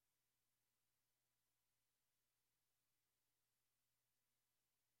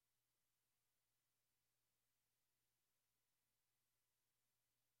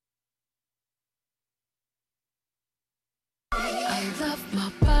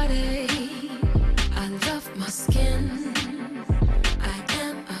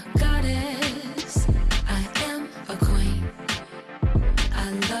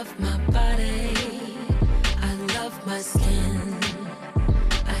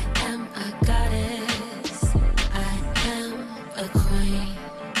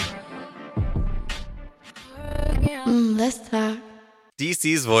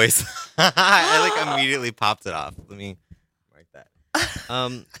DC's voice. I like immediately popped it off. Let me mark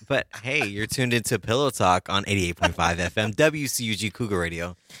that. But hey, you're tuned into Pillow Talk on 88.5 FM WCUG Cougar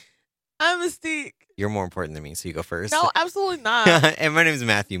Radio. I'm Mystique. You're more important than me, so you go first. No, absolutely not. And my name is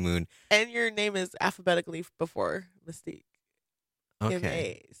Matthew Moon. And your name is alphabetically before Mystique. Okay.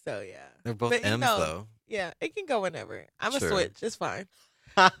 M-A, so yeah. They're both But, M's though. Yeah, it can go whenever. I'm Sure. a switch. It's fine.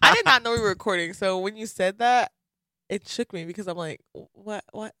 I did not know we were recording, so when you said that, it shook me because I'm like,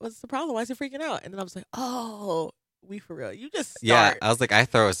 what's the problem? Why is he freaking out? And then I was like, oh, we for real. You just start. Yeah, I was like, I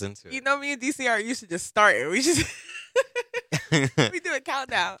throw us into it. You know, me and DC are used to just starting. We just we do a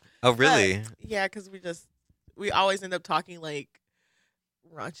countdown. Oh, really? But, yeah, because we always end up talking like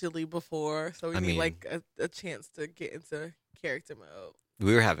raunchily before, so we need like a chance to get into character mode.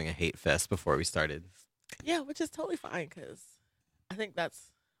 We were having a hate fest before we started. Yeah, which is totally fine because I think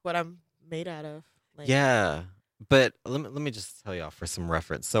that's what I'm made out of. Like, Yeah, but let me just tell y'all for some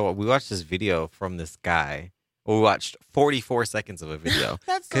reference. So we watched this video from this guy. Well, we watched 44 seconds of a video.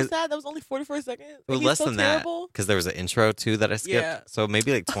 That's so sad. That was only 44 seconds. Well, He's less so than terrible. that because there was an intro too that I skipped. Yeah. So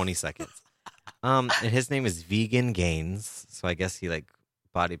maybe like 20 seconds. And his name is Vegan Gains. So I guess he like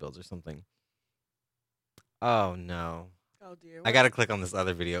bodybuilds or something. Oh no. Oh dear. I gotta click on this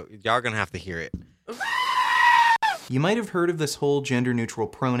other video. Y'all are gonna have to hear it. You might have heard of this whole gender-neutral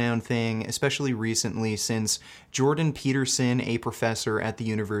pronoun thing, especially recently since Jordan Peterson, a professor at the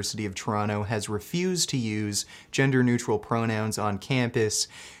University of Toronto, has refused to use gender-neutral pronouns on campus,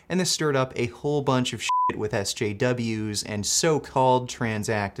 and this stirred up a whole bunch of shit with SJWs and so-called trans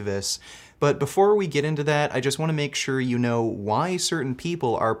activists. But before we get into that, I just want to make sure you know why certain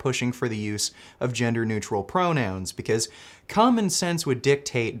people are pushing for the use of gender-neutral pronouns, because common sense would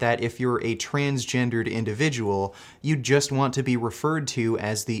dictate that if you're a transgendered individual, you'd just want to be referred to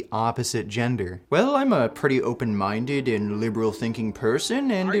as the opposite gender. Well, I'm a pretty open-minded and liberal-thinking person,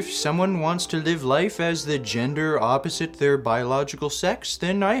 and if someone wants to live life as the gender opposite their biological sex,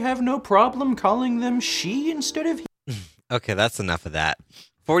 then I have no problem calling them she instead of he. Okay, that's enough of that.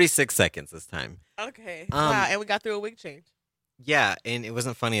 46 seconds this time. Okay. Wow, and we got through a wig change. Yeah, and it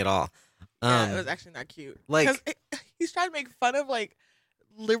wasn't funny at all. Yeah, it was actually not cute. Like- because he's trying to make fun of like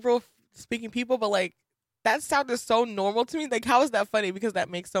liberal speaking people, but like that sounded so normal to me. Like, how is that funny? Because that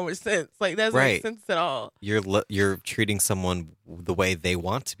makes so much sense. Like, that doesn't make sense at all. You're treating someone the way they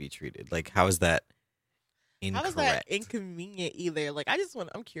want to be treated. Like, how is that incorrect? How is that inconvenient either? Like,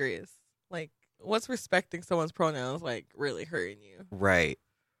 I'm curious. Like, what's respecting someone's pronouns like really hurting you? Right.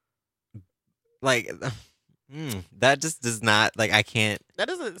 Like, that just does not, like, I can't. That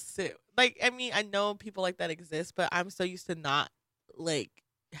doesn't sit. Like, I mean, I know people like that exist, but I'm so used to not, like,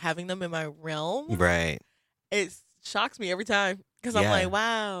 having them in my realm. Right. It shocks me every time because I'm like,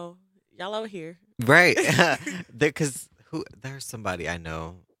 wow, y'all out here. Right. Because there's somebody I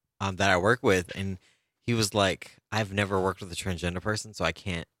know that I work with, and he was like, I've never worked with a transgender person, so I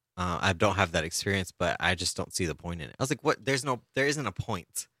can't, I don't have that experience, but I just don't see the point in it. I was like, what? There isn't a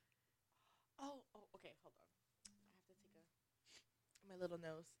point. Okay, hold on. I have to take my little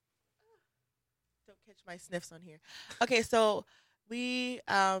nose. Don't catch my sniffs on here. Okay, so we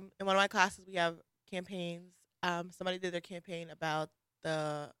in one of my classes we have campaigns. Somebody did their campaign about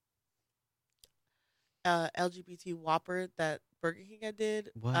the LGBT Whopper that Burger King had did.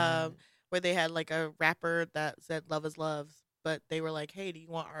 What? Where they had like a rapper that said "Love is love," but they were like, "Hey, do you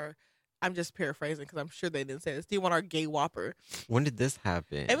want our?" I'm just paraphrasing because I'm sure they didn't say this. Do you want our gay Whopper? When did this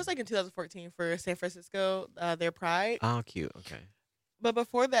happen? It was like in 2014 for San Francisco, their Pride. Oh, cute. Okay. But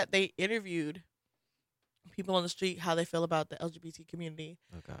before that, they interviewed people on the street how they feel about the LGBT community.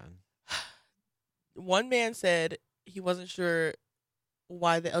 Oh, God. One man said he wasn't sure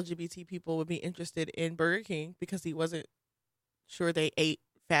why the LGBT people would be interested in Burger King because he wasn't sure they ate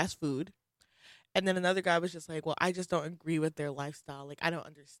fast food. And then another guy was just like, well, I just don't agree with their lifestyle. Like, I don't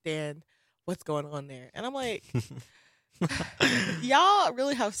understand what's going on there. And I'm like, y'all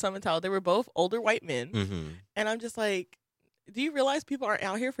really have some mentality. They were both older white men. Mm-hmm. And I'm just like, do you realize people aren't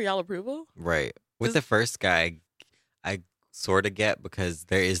out here for y'all approval? Right. With the first guy, I sort of get because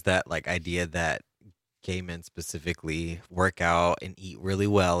there is that like idea that gay men specifically work out and eat really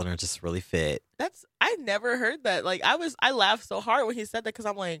well and are just really fit. I never heard that. Like, I laughed so hard when he said that because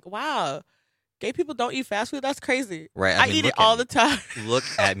I'm like, wow, gay people don't eat fast food? That's crazy. Right. I eat it all the time. Look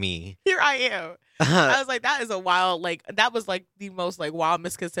at me. Here I am. I was like, that is a wild, like, that was like the most like wild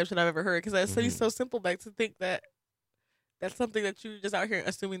misconception I've ever heard because that's so simple like to think that that's something that you just out here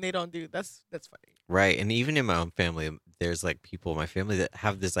assuming they don't do. That's funny. Right. And even in my own family, there's like people in my family that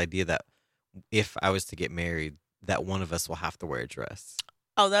have this idea that if I was to get married, that one of us will have to wear a dress.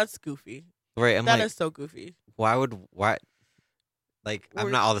 Oh, that's goofy. Right. That is so goofy. Why? Like, I'm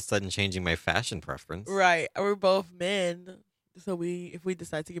We're- not all of a sudden changing my fashion preference. Right. We're both men. So if we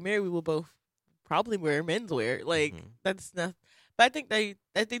decide to get married, we will both probably wear menswear. Like Mhm. that's not. But I think they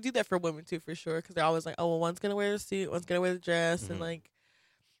do that for women too, for sure. Because they're always like, oh, well, one's gonna wear the suit, one's gonna wear the dress, and Mhm. like,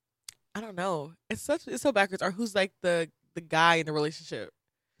 I don't know. It's so backwards. Or who's like the guy in the relationship?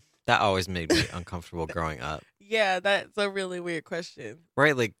 That always made me uncomfortable growing up. Yeah, that's a really weird question.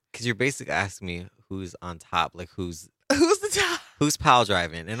 Right? Like, because you're basically asking me who's on top, like who's Who's the top? pile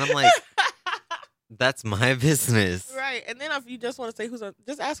driving, and I'm like, that's my business. Right. And then if you just want to say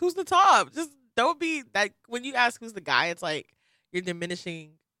just ask who's the top. Just don't be like when you ask who's the guy, it's like you're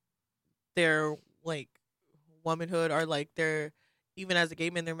diminishing their like womanhood or like their even as a gay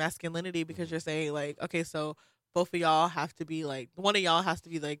man their masculinity because you're saying like, okay, so both of y'all have to be like one of y'all has to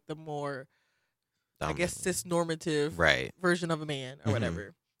be like the more I guess cis normative Right. version of a man or Mhm.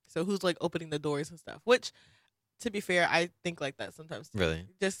 whatever. So who's like opening the doors and stuff. Which to be fair, I think like that sometimes too. Really?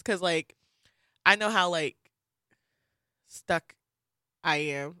 Just because like I know how like stuck I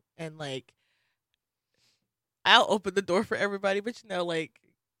am and like I'll open the door for everybody, but you know, like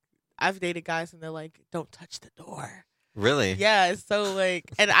I've dated guys and they're like, "Don't touch the door." Really? Yeah, it's so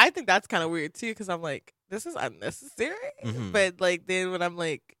like, and I think that's kind of weird too because I'm like, this is unnecessary. Mhm. But like then when I'm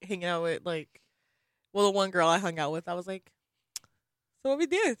like hanging out with like, well, the one girl I hung out with, I was like, "So what we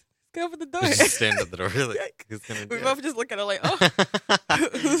did? Let's go open the door." Just stand at the door. Like, Like, who's gonna we do both just look at her like, "Oh,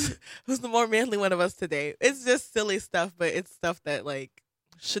 who's the more manly one of us today?" It's just silly stuff, but it's stuff that like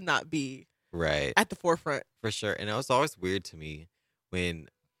should not be Right. at the forefront. For sure. And it was always weird to me when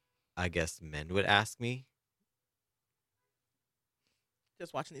I guess men would ask me.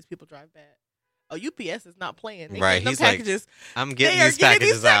 Just watching these people drive by. Oh, UPS is not playing. They Right, getting them he's like, packages. I'm They getting are these getting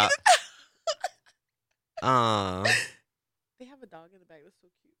packages out. They have a dog in the back. That's so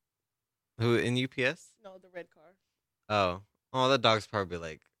cute. Who in UPS? No, the red car. Oh, that dog's probably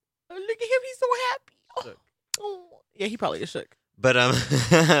like Oh, look at him. He's so happy. Oh, shook. oh. Yeah, he probably is shook. But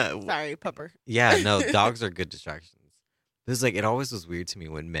Sorry, pupper. yeah, no, dogs are good distractions. It was like it always was weird to me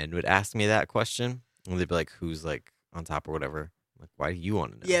when men would ask me that question and they'd be like, "Who's like on top or whatever?" I'm like, why do you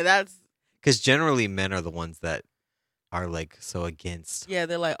want to know? Yeah, that's Because generally men are the ones that are like so against. yeah.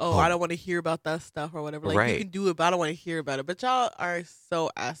 They're like, oh, Oh. I don't want to hear about that stuff or whatever. Like you Right. can do it, but I don't want to hear about it. But y'all are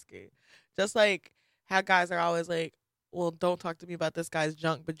so asking. Just like how guys are always like, well, don't talk to me about this guy's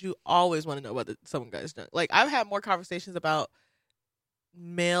junk, but you always want to know about some guy's junk. Like I've had more conversations about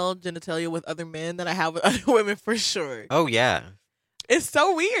male genitalia with other men than I have with other women for sure. Oh yeah, It's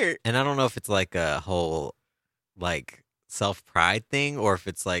so weird. and I don't know if it's like a whole like self pride thing or if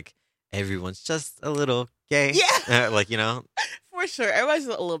it's like everyone's just a little gay. Yeah. Like you know. For sure. Everybody's a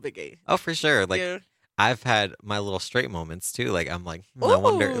little bit gay. Oh, for sure. Like yeah. I've had my little straight moments too. Like I'm like, I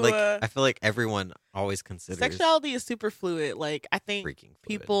wonder. Like Ooh. I feel like everyone always considers Sexuality is super fluid. Like I think freaking fluid.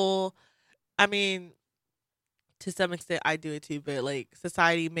 people, I mean, to some extent I do it too, but like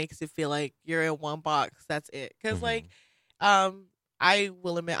society makes it feel like you're in one box. That's it. Because Mhm. like, I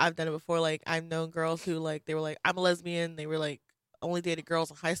will admit I've done it before. Like I've known girls who like they were like I'm a lesbian. They were like only dated girls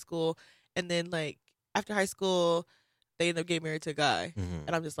in high school, and then like after high school, they end up getting married to a guy, Mhm.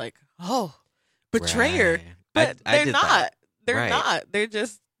 and I'm just like, oh, betrayer. Right. But I they're did not. that. They're Right. not. They're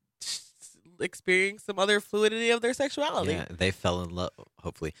just experiencing some other fluidity of their sexuality. Yeah, they fell in love.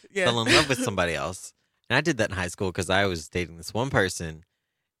 Hopefully, Yeah. fell in love with somebody else. And I did that in high school because I was dating this one person,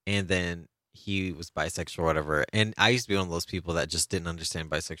 and then he was bisexual or whatever. And I used to be one of those people that just didn't understand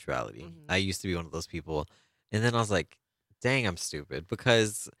bisexuality. Mhm. I used to be one of those people, and then I was like, "Dang, I'm stupid,"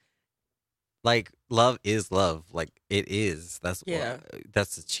 because like love is love. Like it is. That's Yeah.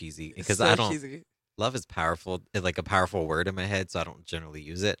 that's cheesy It's because so I don't. cheesy. Love is powerful. It's like a powerful word in my head, so I don't generally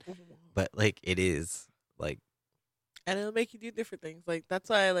use it. But like it is like And it'll make you do different things. Like that's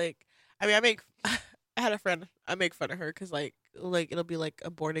why I like. I mean, I make. I had a friend. I make fun of her because like it'll be like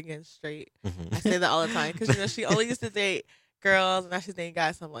a born again straight. mhm. I say that all the time because you know she only used to date girls and now she's dating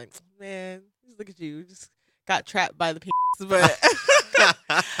guys. So I'm like, man, just look at you. You just got trapped by the penis, but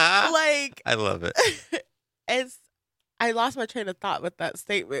like I love it. it's. I lost my train of thought with that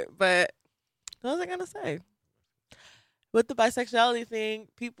statement, but what was I gonna say? With the bisexuality thing,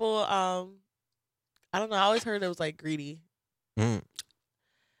 people, I don't know. I always heard it was like greedy. Mm.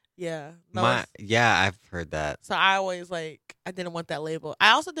 Yeah, no, it's- I've heard that. so I always like I didn't want that label.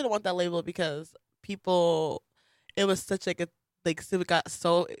 I also didn't want that label because people, it was such like a like so it got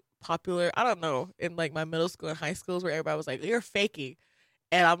so popular. I don't know in like my middle school and high schools where everybody was like you're faking,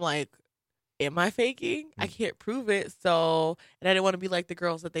 and I'm like am I faking? I can't prove it. So, and I didn't want to be like the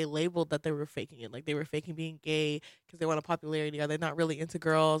girls that they labeled that they were faking it. Like they were faking being gay because they want a popularity, or they're not really into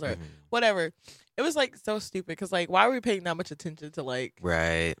girls, or whatever. It was like so stupid because like, why are we paying that much attention to like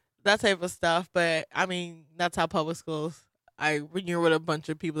Right. that type of stuff? But I mean, that's how public schools. When you're with a bunch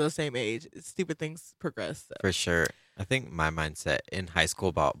of people the same age, stupid things progress. So. For sure. I think my mindset in high school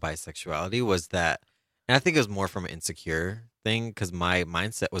about bisexuality was that, and I think it was more from an insecure thing because my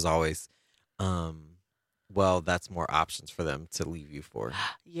mindset was always, well, that's more options for them to leave you for.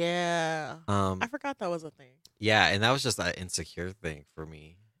 Yeah. I forgot that was a thing. Yeah, and that was just an insecure thing for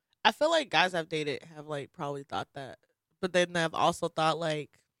me. I feel like guys I've dated have like probably thought that, but then I've also thought like,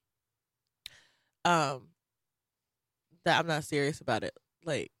 that I'm not serious about it.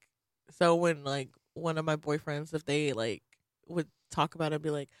 Like, so when like one of my boyfriends, if they like would talk about it and be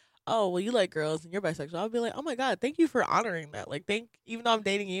like, oh, well, you like girls and you're bisexual, I'll be like, oh my God, thank you for honoring that. Like, even though I'm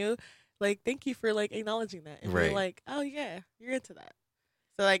dating you, like, thank you for like acknowledging that. And Right. be like, oh yeah, you're into that.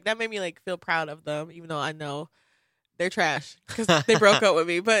 So like that made me like feel proud of them, even though I know they're trash because they broke up with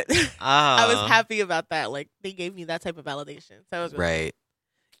me. But I was happy about that. Like they gave me that type of validation. So it was really Right.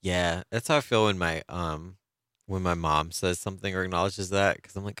 Yeah, that's how I feel when my mom says something or acknowledges that,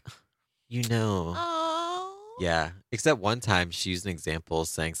 because I'm like, you know. Oh. Yeah. Except one time she used an example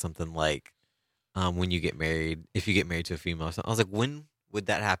saying something like, when you get married, if you get married to a female or something. I was like, when would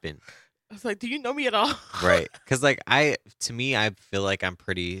that happen? I was like, do you know me at all? Right. Because like to me, I feel like I'm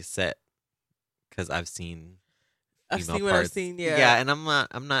pretty set because I've seen I've female seen what parts. I've seen. Yeah. Yeah, and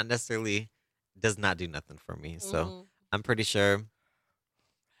I'm not necessarily, does not do nothing for me. So Mhm. I'm pretty sure.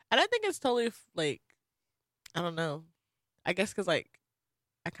 And I think it's totally like, I don't know. I guess because like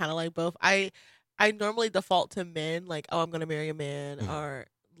I kind of like both. I normally default to men, like, oh, I'm gonna marry a man, Mhm. or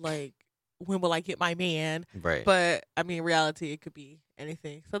like, when will I get my man? Right. But I mean, in reality, it could be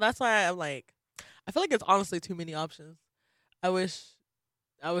anything. So that's why I'm like, I feel like it's honestly too many options. I wish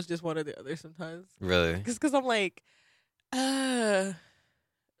I was just one or the other sometimes. Really? Because I'm like,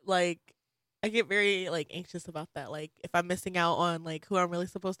 like I get very like anxious about that. Like if I'm missing out on like who I'm really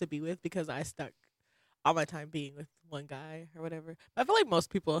supposed to be with because I stuck all my time being with one guy or whatever. But I feel like most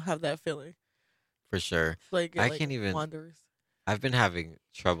people have that feeling. For sure. Like I can't even. wanders. I've been having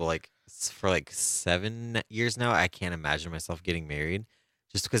trouble like for like 7 years now. I can't imagine myself getting married,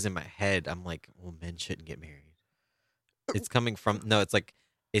 just because in my head I'm like, well, men shouldn't get married. It's coming from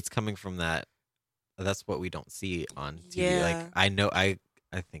it's coming from that. That's what we don't see on TV. Yeah. Like I know I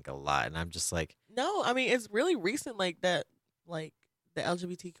think a lot, and I'm just like, No, I mean it's really recent like that. Like the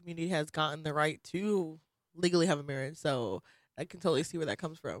LGBT community has gotten the right to legally have a marriage, so I can totally see where that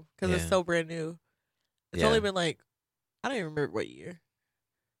comes from because it's Yeah. so brand new. It's Yeah. only been like, I don't even remember what year.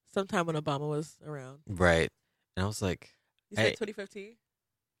 Sometime when Obama was around. right. And I was like, You said Hey. 2015?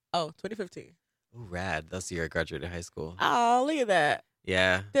 Oh, 2015. ooh, rad. That's the year I graduated high school. Oh, look at that.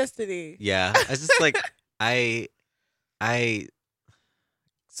 Yeah. Destiny. Yeah. I was just like, I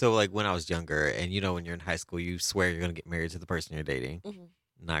so like when I was younger, and when you're in high school, you swear you're gonna get married to the person you're dating. Mhm.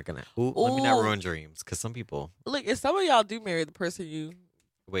 Not gonna. Ooh, let me not Ooh. ruin dreams, because some people Look, if some of y'all do marry the person you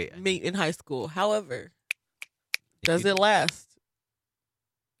wait. meet in high school, however, if does you- it last?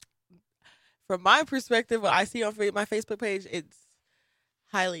 From my perspective, what I see on my Facebook page, it's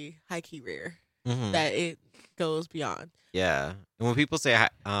high key rare Mhm. that it goes beyond. Yeah, and when people say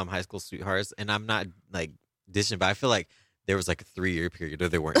high school sweethearts, and I'm not like dishing, but I feel like there was like a 3-year period where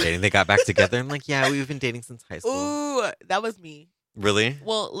they weren't dating. They got back together, and like, yeah, we've been dating since high school. Ooh, that was me. Really?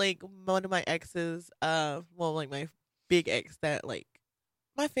 Well, like one of my exes, like my big ex that like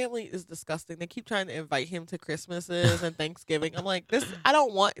my family is disgusting. They keep trying to invite him to Christmases and Thanksgiving. I'm like, I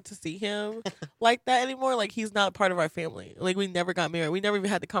don't want to see him like that anymore. Like he's not part of our family. Like we never got married. We never even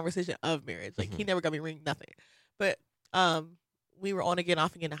had the conversation of marriage. Like he never got me a ring, nothing. But we were on again,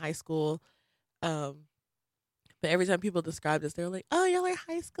 off again in high school. But every time people described us, they were like, "Oh, y'all are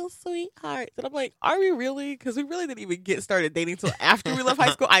high school sweethearts," and I'm like, "Are we really?" Because we really didn't even get started dating till after we left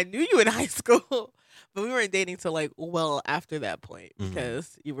high school. I knew you in high school, but we weren't dating till like well after that point Mhm.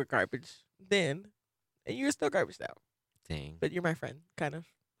 because you were garbage then, and you're still garbage now. Dang, But you're my friend, kind of.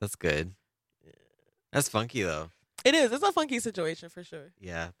 that's good. That's funky though. It is. It's a funky situation for sure.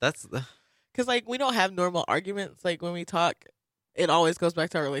 Yeah, that's Because like we don't have normal arguments. Like when we talk, it always goes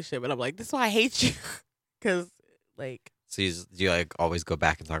back to our relationship, and I'm like, "This is why I hate you," because like. so. Do you like always go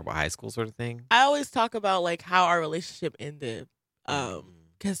back and talk about high school sort of thing? I always talk about like how our relationship ended. Mm.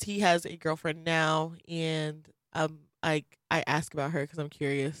 Because he has a girlfriend now, and I ask about her because I'm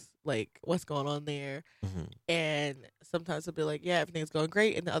curious, like what's going on there. Mhm. And sometimes he'll be like, "Yeah, everything's going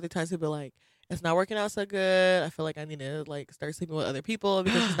great," and the other times he'll be like, it's not working out so good. I feel like I need to like start sleeping with other people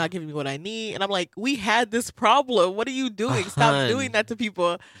because she's not giving me what I need. And I'm like, we had this problem. What are you doing? Stop Hun. doing that to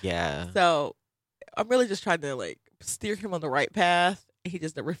people. Yeah. So I'm really just trying to like steer him on the right path. He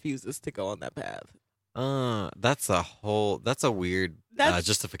just refuses to go on that path. That's a weird That's-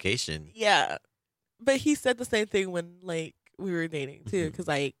 justification. Yeah. But he said the same thing when like we were dating too. Mhm. Cause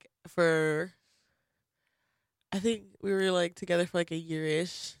like I think we were like together for like a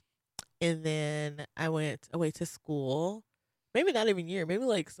year-ish. And then I went away to school. Maybe not even a year, maybe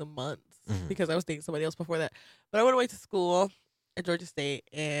like some months Mhm. because I was dating somebody else before that. But I went away to school at Georgia State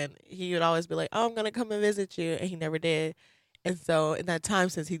and he would always be like, oh, I'm going to come and visit you. And he never did. And so in that time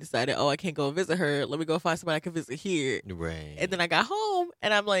since he decided, oh, I can't go visit her, let me go find somebody I can visit here. Right. And then I got home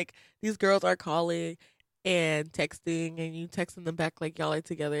and I'm like, these girls are calling and texting and you texting them back like y'all are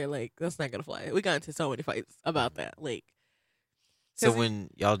together. Like, that's not going to fly. We got into so many fights about that. Like, So 'cause he- when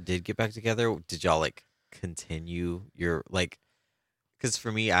y'all did get back together, did y'all like continue your like? Because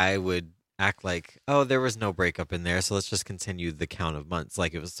for me, I would act like, oh, there was no breakup in there, so let's just continue the count of months,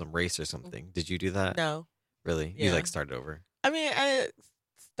 like it was some race or something. Did you do that? no. Really? You Yeah. like started over? I mean, I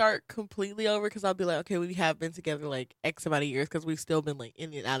start completely over because I'll be like, okay, we have been together like X amount of years because we've still been like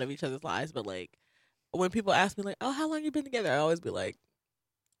in and out of each other's lives. But like, when people ask me like, oh, how long you been together? I always be like,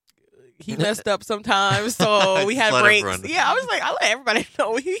 he messed up sometimes, so we Just had let breaks. everyone- Yeah, I was like, I let everybody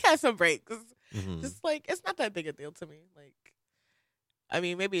know he had some breaks. Mhm. Just like, it's not that big a deal to me. Like, I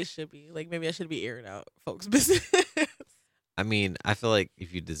mean, maybe it should be. Like, maybe I should be airing out folks' business. I mean, I feel like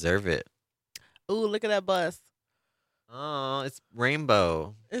if you deserve it. Ooh, look at that bus. Oh, it's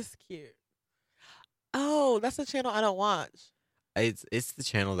Rainbow. It's cute. Oh, that's a channel I don't watch. It's the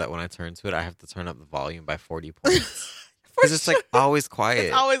channel that when I turn to it, I have to turn up the volume by 40 points because it's like always quiet.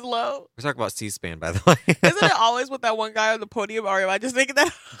 It's always low. We're talking about C-SPAN, by the way. Isn't it always with that one guy on the podium? Or am I just thinking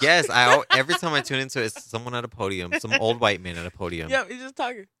that? Yes, every time I tune into it, it's someone at a podium, some old white man at a podium Yep, he's just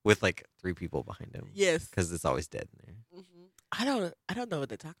talking. with like 3 people behind him. Yes. Because it's always dead in there. I don't know what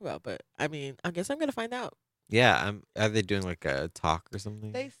they talk about, but I mean, I guess I'm gonna find out. Yeah, are they doing like a talk or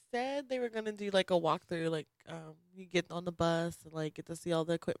something? They said they were gonna do like a walkthrough, like you get on the bus and like get to see all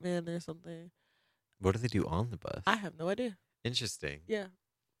the equipment or something. What do they do on the bus? I have no idea. Interesting. Yeah.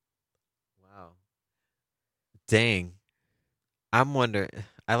 Wow. Dang. I'm wondering.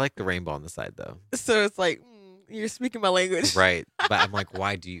 I like the rainbow on the side though. So it's like you're speaking my language, Right. But I'm like,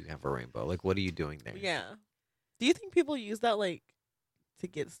 why do you have a rainbow? Like, what are you doing there? Yeah. Do you think people use that like to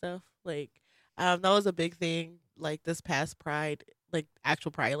get stuff? Like, that was a big thing. Like this past Pride, like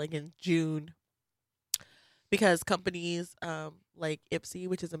actual Pride, like in June, because companies, like Ipsy,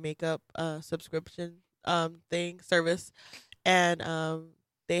 which is a makeup subscription service, and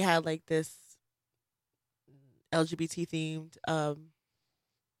they had like this LGBT themed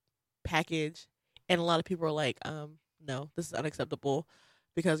package, and a lot of people were like, no, this is unacceptable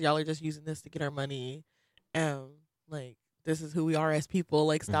because y'all are just using this to get our money. Like, this is who we are as people.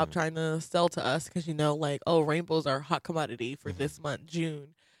 Like, stop Mhm. trying to sell to us because, you know, like, oh, rainbows are a hot commodity for this month,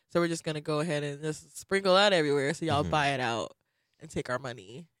 June. So we're just going to go ahead and just sprinkle that everywhere so y'all Mhm. buy it out and take our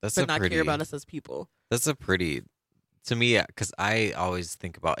money. That's but a not pretty- care about us as people. That's a pretty, to me, because I always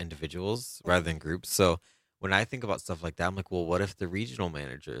think about individuals rather than groups. So when I think about stuff like that, I'm like, well, what if the regional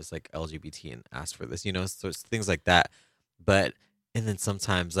manager is like LGBT and asked for this? You know, so it's things like that. But and then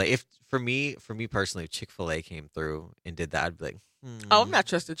sometimes, like, if for me personally, if Chick-fil-A came through and did that, I'd be like, Oh, I'm not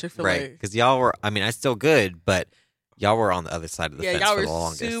trusting Chick-fil-A. right, because y'all were. I mean, I still good, but y'all were on the other side of the Yeah, fence y'all for were the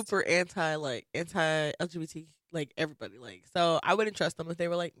longest. super anti-LGBT, like everybody. Like, so I wouldn't trust them if they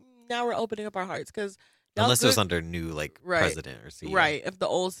were like, now we're opening up our hearts because Unless it was under new like Right. president or CEO. right. If the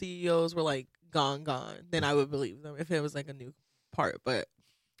old CEOs were like gone, then I would believe them if it was like a new part. But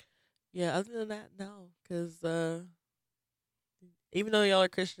yeah, other than that, no, because even though y'all are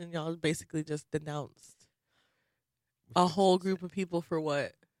Christian, y'all basically just denounced a whole group of people for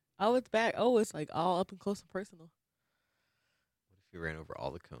what? Oh, it's back. Oh, it's like all up and close and personal. What if you ran over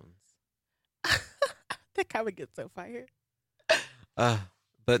all the cones? That kind of gets so fired.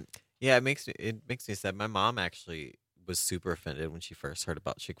 But yeah, it makes me sad. My mom actually was super offended when she first heard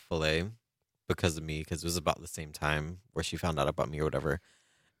about Chick-fil-A because of me, because it was about the same time where she found out about me or whatever.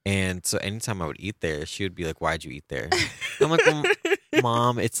 And so anytime I would eat there, she would be like, "Why'd you eat there?" I'm like, well,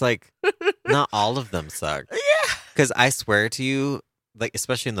 Mom, it's like not all of them suck. Yeah. Because I swear to you, like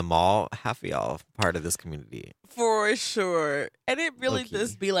especially in the mall, half of y'all part of this community. For sure. And it really Low-key.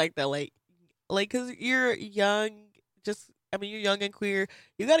 does be like that. Like, because you're young, you're young and queer.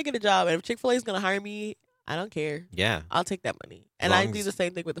 You got to get a job. And if Chick-fil-A is going to hire me, I don't care. Yeah, I'll take that money. And I Long do as- the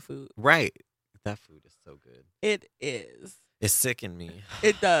same thing with the food. right. That food is so good. It is. It's sick in me.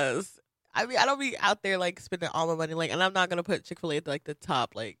 It does. I mean, I don't be out there like spending all my money, like, and I'm not gonna put Chick-fil-A at like the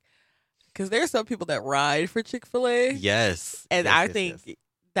top, like, because there's some people that ride for Chick-fil-A, Yes. and Yes, I yes, think yes.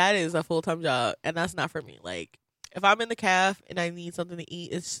 that is a full-time job, and that's not for me. Like, if I'm in the caf and I need something to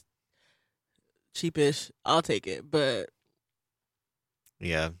eat, it's cheapish, I'll take it, but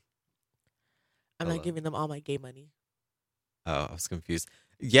Yeah. I'm Hello. not giving them all my gay money. Oh, I was confused.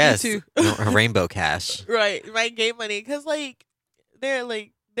 Yes. too. No, Rainbow Cash. Right, my gay money, because like there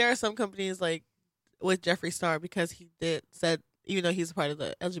are some companies like with Jeffree Star, because he said, even though he's a part of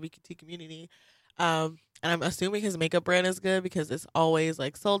the LGBT community, and I'm assuming his makeup brand is good because it's always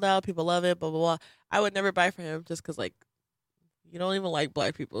like sold out, people love it, blah blah blah. I would never buy for him just because like you don't even like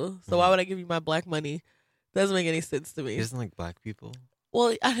black people, so why would I give you my black money? Doesn't make any sense to me. He doesn't like black people.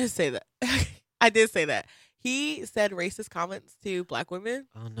 Well, I didn't say that. I did say that. He said racist comments to black women.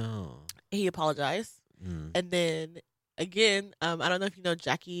 Oh no. He apologized. Mm. And then again, I don't know if you know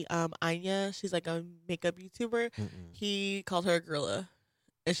Jackie Anya. She's like a makeup YouTuber. Mm-mm. He called her a gorilla,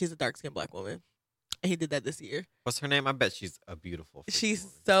 and she's a dark skinned black woman. And he did that this year. What's her name? I bet she's a beautiful. freaking She's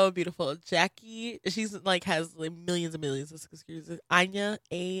woman. so beautiful. Jackie, she's like has like millions and millions of subscribers. Anya,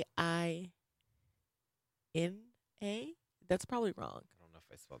 AINA. That's probably wrong. I don't know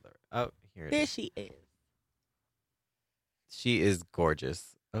if I spelled that right. Oh, here it There is. she is. She is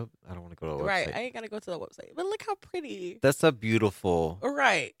gorgeous. Oh, I don't want to go to the website. Right. I ain't gotta go to the website. But look how pretty. That's a beautiful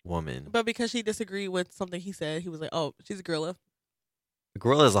Right. woman. But because she disagreed with something he said, he was like, "Oh, she's a gorilla." A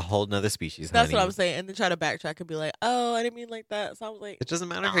gorilla is a whole nother species. That's honey. what I'm saying. And then try to backtrack and be like, "Oh, I didn't mean like that." So I was like, It doesn't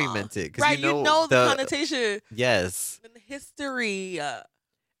matter how you "Aw." meant it, Right? you know, the connotation Yes, and the history.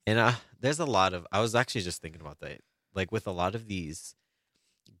 and there's a lot of. I was actually just thinking about that, like with a lot of these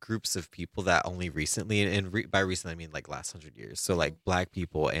groups of people that only recently, and by recently I mean like last 100 years. So like black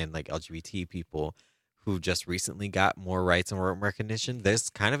people and like LGBT people who just recently got more rights and more recognition. There's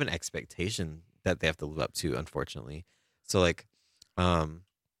kind of an expectation that they have to live up to, unfortunately. So like,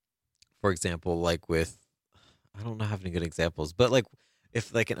 for example, like with, I don't know have any good examples, but like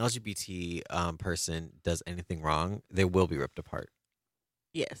if like an LGBT person does anything wrong, they will be ripped apart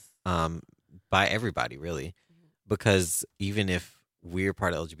Yes. by everybody, really, because even if we're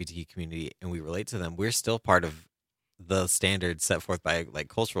part of the LGBT community and we relate to them, we're still part of the standards set forth by like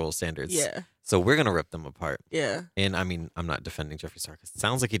cultural standards. Yeah. So we're gonna rip them apart. Yeah. And I mean, I'm not defending Jeffree Star because it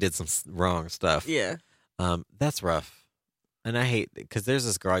sounds like he did some wrong stuff. Yeah. That's rough, and I hate because there's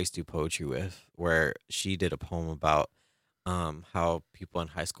this girl I used to do poetry with where she did a poem about how people in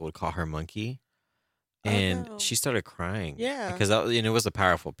high school would call her monkey, Oh, and no. she started crying. Yeah. because it was a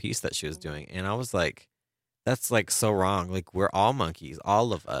powerful piece that she was doing, and I was like, that's like so wrong. Like we're all monkeys,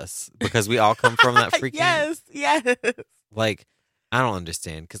 all of us, because we all come from that freaking. Yes. Yes. Like I don't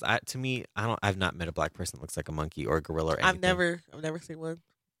understand because I've not met a black person that looks like a monkey or a gorilla or anything. I've never seen one.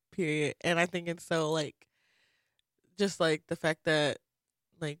 Period. And I think it's so like, just like the fact that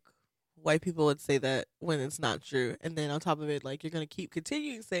like white people would say that when it's not true, and then on top of it, like you're gonna keep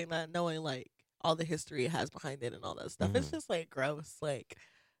continuing saying that, knowing like all the history it has behind it and all that stuff. It's Mhm. just like gross. Like,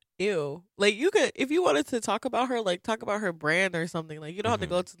 ew. Like you could, if you wanted to talk about her, like talk about her brand or something. Like you don't have to Mhm.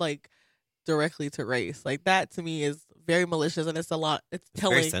 go to like directly to race. Like that to me is very malicious, and it's a lot. It's very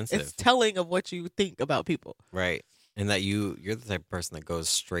telling. sensitive. It's telling of what you think about people. Right. And that you're the type of person that goes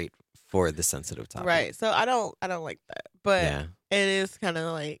straight for the sensitive topic. Right. So I don't like that. But Yeah. it is kind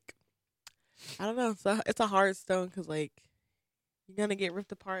of like, I don't know. So it's a hard stone because like you're gonna get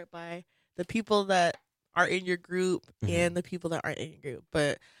ripped apart by the people that are in your group Mhm. and the people that aren't in your group.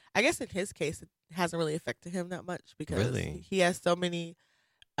 But I guess in his case, it hasn't really affected him that much because Really? he has so many.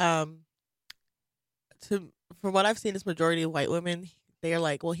 From what I've seen, it's majority of white women. They are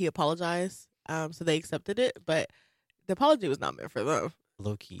like, well, he apologized, so they accepted it, but the apology was not meant for them.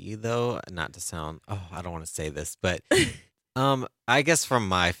 Low key though, not to sound I don't want to say this, but I guess from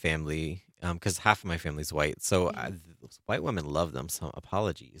my family, because half of my family's white, so white women love them some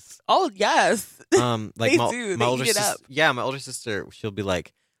apologies. Oh yes, Like They my, do. my They older eat it sister, up. yeah, my older sister, she'll be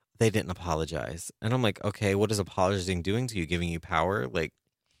like, they didn't apologize, and I'm like, okay, what is apologizing doing to you? Giving you power, like.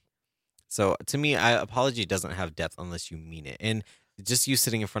 So to me, apology doesn't have depth unless you mean it, and just you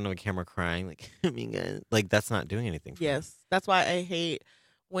sitting in front of a camera crying, like, I mean, guys, like that's not doing anything. For me. yes. That's why I hate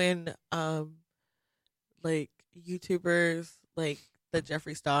when like YouTubers like the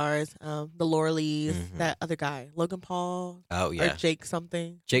Jeffree Stars, the Laura Lees, Mhm. that other guy, Logan Paul, Oh or yeah, Jake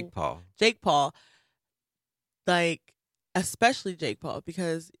something, Jake Paul. Jake Paul, like especially Jake Paul,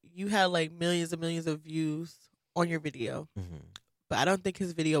 because you had like millions and millions of views on your video, Mm-hmm. but I don't think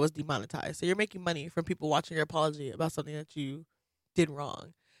his video was demonetized. So you're making money from people watching your apology about something that you did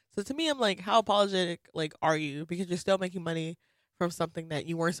wrong. So to me, I'm like, how apologetic like are you? Because you're still making money from something that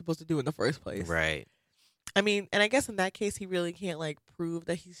you weren't supposed to do in the first place. Right. I mean, and I guess in that case, he really can't like prove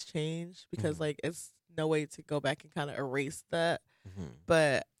that he's changed because Mhm. like it's no way to go back and kind of erase that. Mhm.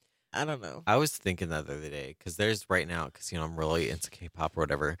 But I don't know. I was thinking that the other day because there's right now because I'm really into K-pop or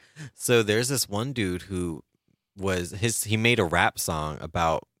whatever. So there's this one dude who he made a rap song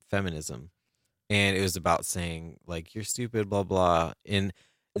about feminism, and it was about saying like you're stupid, blah blah. And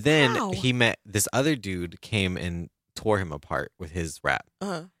then Wow. he met this other dude came and tore him apart with his rap.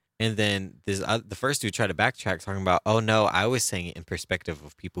 Uh-huh. And then the first dude tried to backtrack, talking about, oh no, I was saying it in perspective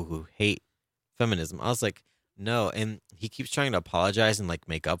of people who hate feminism. I was like, no, and he keeps trying to apologize and like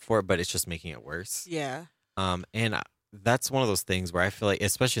make up for it, but it's just making it worse. Yeah. That's one of those things where I feel like,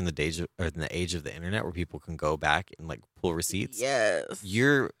 especially in the age of the internet, where people can go back and like pull receipts. Yes.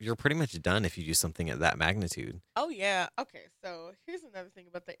 You're pretty much done if you do something at that magnitude. Oh yeah. Okay. So here's another thing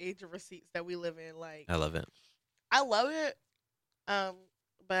about the age of receipts that we live in. Like, I love it. I love it.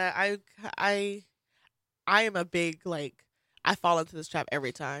 But I am a big like I fall into this trap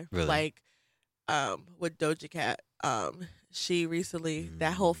every time. Really? Like, with Doja Cat. She recently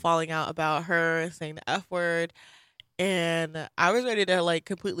that whole falling out about her saying the F word, and I was ready to like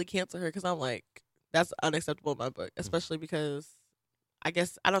completely cancel her because I'm like that's unacceptable in my book, especially because I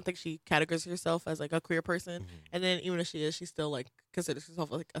guess I don't think she categorizes herself as like a queer person, and then even if she is, she still like considers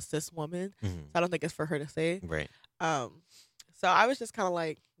herself like a cis woman. So I don't think it's for her to say. Right. So I was just kind of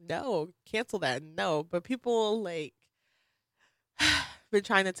like, no, cancel that, no. But people like been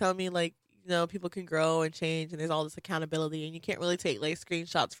trying to tell me like, people can grow and change, and there's all this accountability, and you can't really take like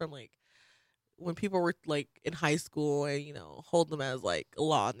screenshots from like when people were like in high school and hold them as like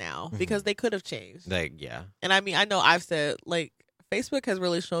law now because they could have changed. Like, yeah. And I mean, I know I've said like Facebook has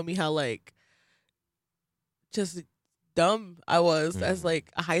really shown me how like just dumb I was as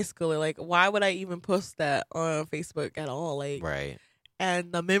like a high schooler. Like, why would I even post that on Facebook at all? Like, Right.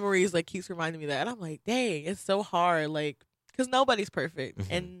 And the memories like keeps reminding me that, and I'm like, dang, it's so hard. Like, because nobody's perfect,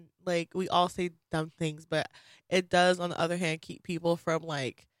 and like we all say dumb things, but it does on the other hand keep people from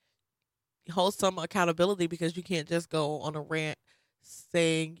like hold some accountability because you can't just go on a rant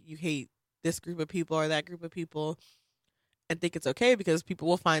saying you hate this group of people or that group of people and think it's okay because people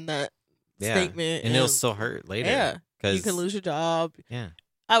will find that statement and it'll still hurt later. Yeah, because you can lose your job. Yeah,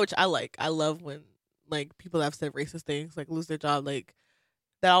 which I like. I love when like people that have said racist things like lose their job. Like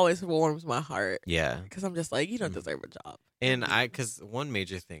that always warms my heart. Yeah, because I'm just like, you don't deserve a job. And because one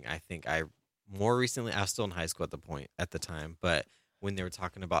major thing I think more recently, I was still in high school at the time, but when they were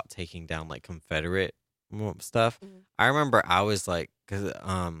talking about taking down like Confederate stuff, I remember I was like, because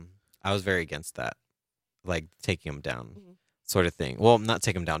I was very against that, like taking them down, sort of thing. Well, not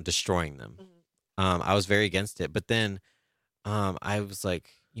taking them down, destroying them. I was very against it, but then I was like,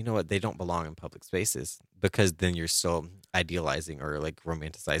 you know what? They don't belong in public spaces because then you're still idealizing or like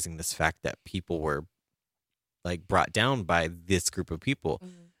romanticizing this fact that people were like brought down by this group of people.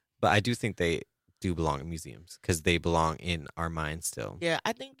 But I do think they do belong in museums because they belong in our minds still. Yeah,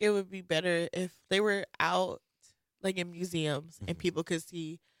 I think it would be better if they were out like in museums and people could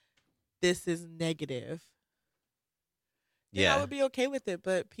see this is negative. Yeah, I would be okay with it.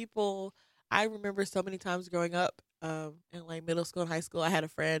 But people, I remember so many times growing up in like middle school and high school, I had a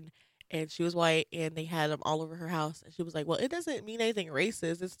friend and she was white and they had them all over her house. And she was like, well, it doesn't mean anything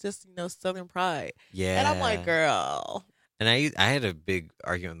racist. It's just, Southern pride. Yeah. And I'm like, girl. And I had a big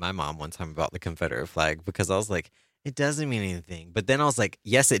argument with my mom one time about the Confederate flag because I was like, it doesn't mean anything. But then I was like,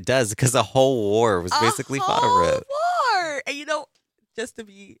 yes, it does, because a whole war was basically fought over it. War! And just to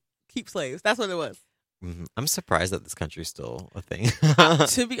keep slaves. That's what it was. I'm surprised that this country's still a thing.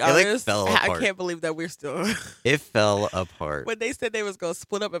 To be honest, fell I apart. can't believe that we're still. It fell apart. When they said they was going to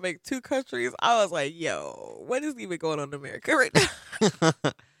split up and make two countries, I was like, yo, what is even going on in America right now?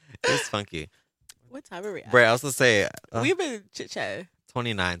 It's funky. What time are we at? Right, I was going to say. We've been chit-chatting.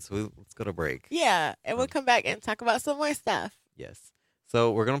 29, so let's go to break. Yeah, and we'll come back and talk about some more stuff. Yes.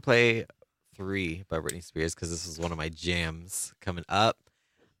 So we're going to play 3 by Britney Spears because this is one of my jams coming up.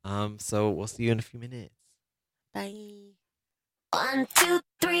 So we'll see you in a few minutes. Bye. 1, 2,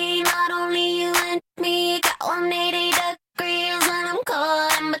 3, not only you and me, got 180 degrees, and I'm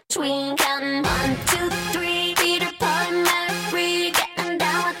caught in between, counting 1, 2, 3, Peter, Paul, Mary, getting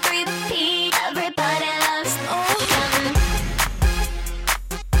down with 3P, everybody loves counting.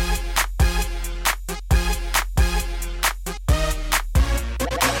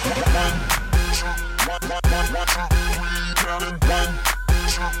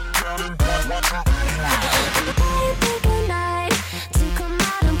 Pick a night to come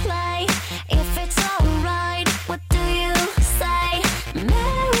out and play. If it's alright, what do you say?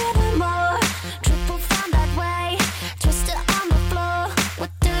 Marry the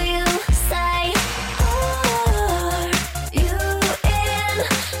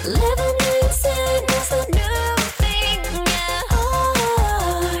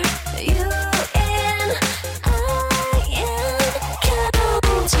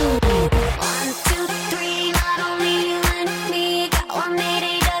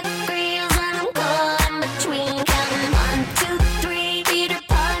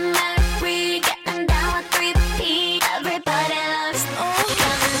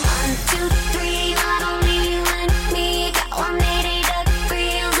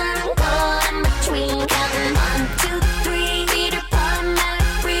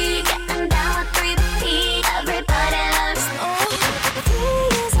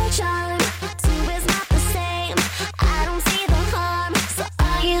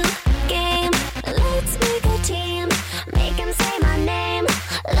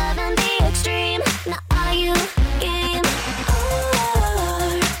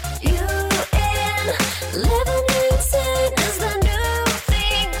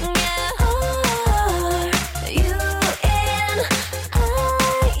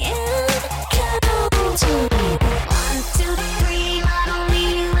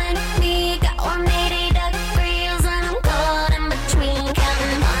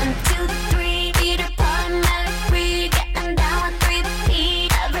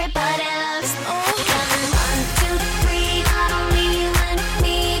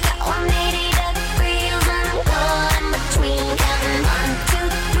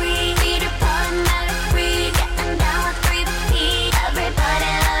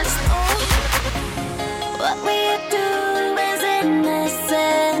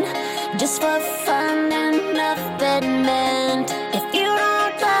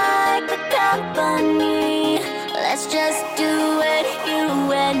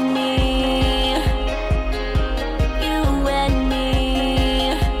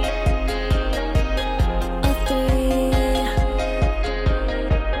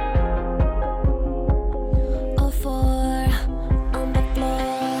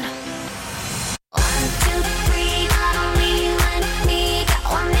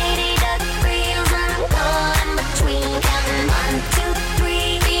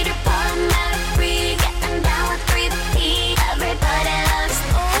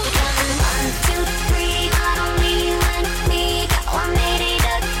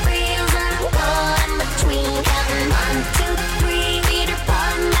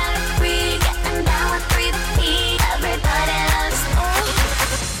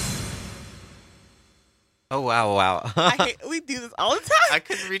Oh wow! We do this all the time. I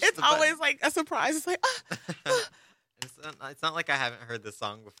couldn't reach It's the button. always like a surprise. It's like, It's not like I haven't heard this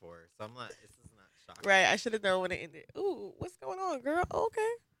song before, so I'm not. This is not shocking. right. I should have known when it ended. Ooh, what's going on, girl? Okay.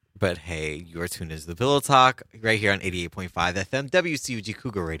 But hey, you are tuned into the Pillow Talk right here on 88.5 FM WCUG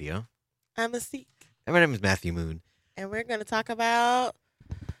Cougar Radio. I'm a Seek, And my name is Matthew Moon. and we're gonna talk about.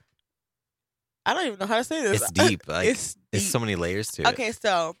 I don't even know how to say this. It's deep. Like, it's There's deep. so many layers to it. Okay,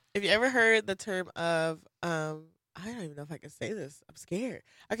 so if you ever heard the term of I don't even know if I can say this. I'm scared.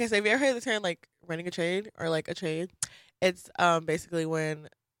 Okay, so if you ever heard the term like running a trade or like a trade, it's basically when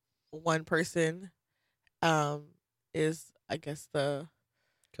one person is, I guess, the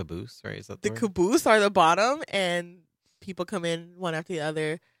Caboose, right? Is that the word? caboose or the bottom, and people come in one after the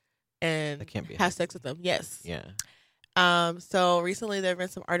other and That can't be have sex with them. Yes. Yeah. So recently there have been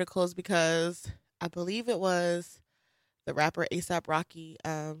some articles because I believe it was the rapper ASAP Rocky.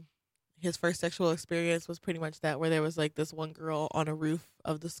 His first sexual experience was pretty much that, where there was like this one girl on a roof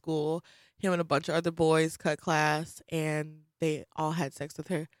of the school. Him and a bunch of other boys cut class, and they all had sex with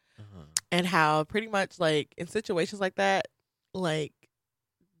her. Uh-huh. And how pretty much like in situations like that, like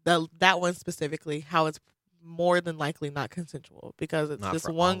that one specifically, how it's more than likely not consensual because it's Not just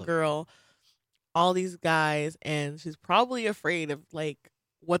for all one of girl, all these guys, and she's probably afraid of like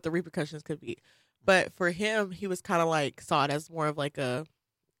what the repercussions could be. But for him, he was kind of like saw it as more of like a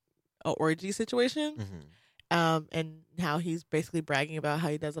orgy situation. Mhm. And how he's basically bragging about how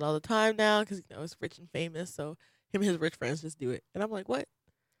he does it all the time now because he's rich and famous. So him and his rich friends just do it, and I'm like, what?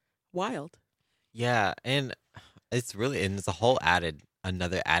 Wild. Yeah, and it's a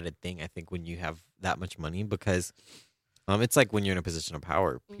another added thing, I think, when you have that much money, because it's like when you're in a position of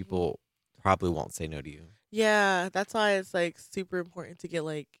power, Mhm. people probably won't say no to you. Yeah, that's why it's like super important to get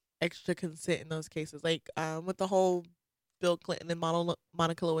like extra consent in those cases. Like with the whole Bill Clinton and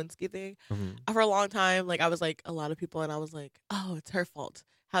Monica Lewinsky thing, Mhm. for a long time, like I was like a lot of people, and I was like, oh, it's her fault.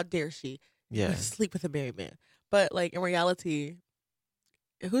 How dare she Yeah. sleep with a married man? But like in reality,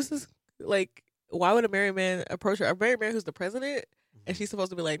 who's this? Like, why would a married man approach her? A married man who's the president, and she's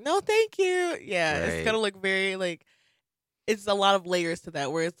supposed to be like, no, thank you. Yeah, Right. it's gonna look very like. It's a lot of layers to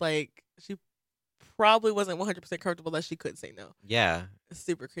that, where it's like she probably wasn't 100% comfortable that she couldn't say no. Yeah. It's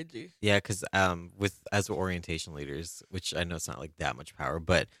super cringy. Yeah, because as orientation leaders, which I know it's not like that much power,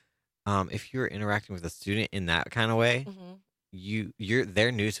 but if you're interacting with a student in that kind of way,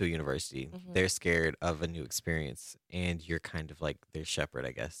 they're new to a university. Mhm. They're scared of a new experience, and you're kind of like their shepherd,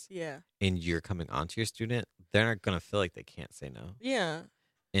 I guess. Yeah. And you're coming onto your student, they're not gonna feel like they can't say no. Yeah.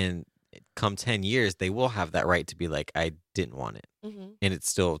 And come 10 years, they will have that right to be like, I didn't want it, Mm-hmm. and it's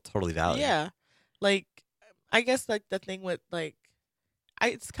still totally valid. Yeah. Like, I guess like the thing with like,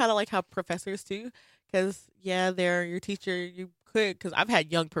 it's kind of like how professors too, because yeah, they're your teacher. You could, because I've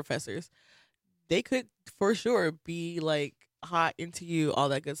had young professors, they could for sure be like hot into you, all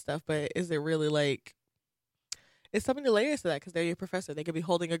that good stuff. But is it really like? It's so many layers to that because they're your professor. They could be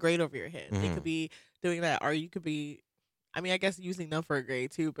holding a grade over your head. They Mhm. could be doing that, or you could be. I mean, I guess using them for a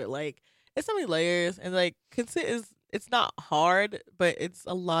grade too. But like, it's so many layers, and like consent is. It's not hard, but it's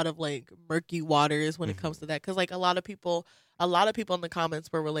a lot of like murky waters when it comes to that. Because like a lot of people in the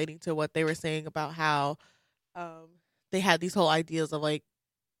comments were relating to what they were saying about how they had these whole ideas of like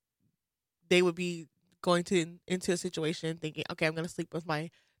they would be going into a situation thinking, okay, I'm gonna sleep with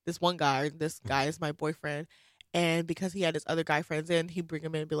this one guy, or this guy is my boyfriend, and because he had his other guy friends in, he'd bring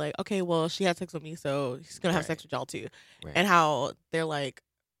him in and be like, okay, well, she had sex with me, so he's gonna have Right. sex with y'all too. Right. And how they're like,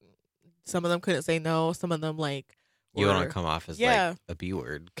 some of them couldn't say no, some of them like. You want were- to come off as Yeah. like a B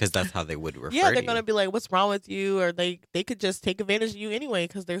word, because that's how they would refer yeah, to they're you. gonna be like, "What's wrong with you?" Or they could just take advantage of you anyway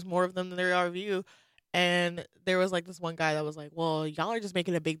because there's more of them than there are of you. And there was like this one guy that was like, "Well, y'all are just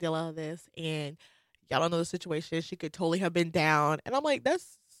making a big deal out of this, and y'all don't know the situation. She could totally have been down." And I'm like,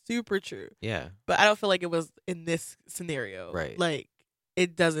 "That's super true," Yeah. but I don't feel like it was in this scenario. Right. Like,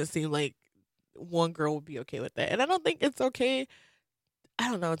 it doesn't seem like one girl would be okay with that, and I don't think it's okay. I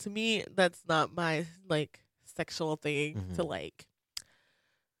don't know. To me, that's not my like sexual thing to Mhm. like.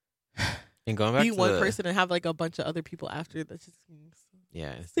 And going back Be to one the, person and have like a bunch of other people after. That just seems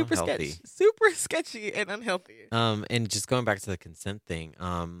yeah, it's super not healthy. sketchy, super sketchy and unhealthy. And just going back to the consent thing,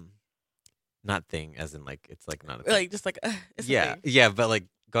 not thing as in like it's like not a thing. Like just like it's a yeah, thing. yeah, but like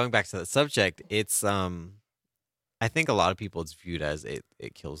going back to that subject, it's I think a lot of people it's viewed as it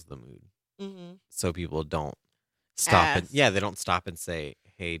kills the mood, Mm-hmm. so people don't stop and Ask. they don't stop and say,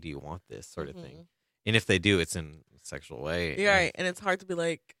 hey, do you want this sort of thing, and if they do, it's in a sexual way. You're right, and it's hard to be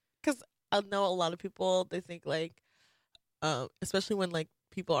like, because I know a lot of people they think like, especially when like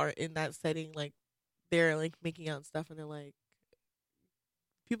people are in that setting, like they're like making out and stuff, and they're like,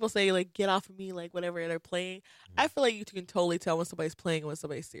 people say like get off of me, like whatever they're playing. I feel like you can totally tell when somebody's playing and when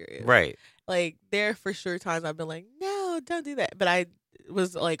somebody's serious. Right. Like there for sure times I've been like, no, don't do that. But I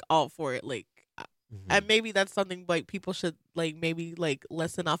was like all for it. Like and maybe that's something like people should like maybe like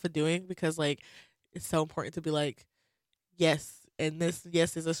lessen off of doing, because like it's so important to be like, yes, and this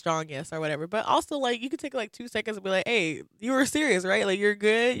yes is a strong yes or whatever. But also like you could take like 2 seconds and be like, hey, you were serious, right? Like you're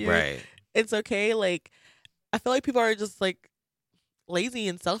good. Right. It's okay. Like I feel like people are just like lazy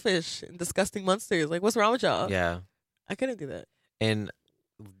and selfish and disgusting monsters. Like what's wrong with y'all? Yeah. I couldn't do that. And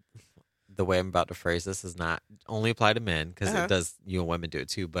the way I'm about to phrase this is not only apply to men, because it does, you and women do it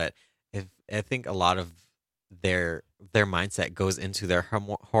too. But if I think a lot of their mindset goes into their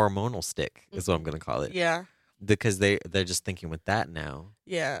hormonal stick, is what I'm going to call it. Yeah. Because they're just thinking with that now.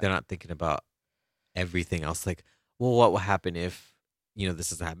 Yeah. They're not thinking about everything else. Like, well, what will happen if,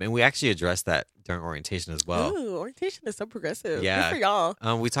 this doesn't happen? And we actually addressed that during orientation as well. Ooh, orientation is so progressive. Yeah. Good for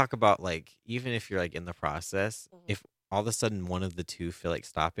y'all. We talk about like, even if you're like in the process, if all of a sudden one of the two feel like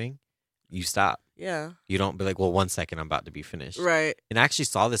stopping, you stop. Yeah. You don't be like, well, 1 second, I'm about to be finished. Right. And I actually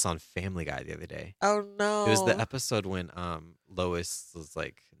saw this on Family Guy the other day. Oh no. It was the episode when Lois was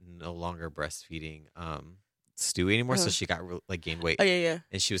like no longer breastfeeding Stewie anymore, so she got like gained weight. Oh yeah.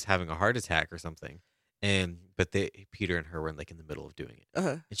 And she was having a heart attack or something. But Peter and her were like in the middle of doing it.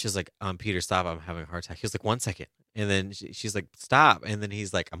 And she was like, Peter, stop, I'm having a heart attack. He was like, 1 second. And then she's like, stop. And then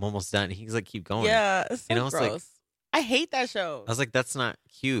he's like, I'm almost done. And he's like, keep going. Yeah, it's so it's like, gross. I hate that show. I was like, that's not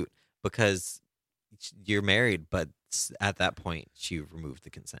cute, because you're married, but at that point she removed the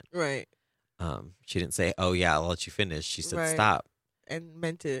consent. Right. She didn't say, oh yeah, I'll let you finish. She said, Right. stop. And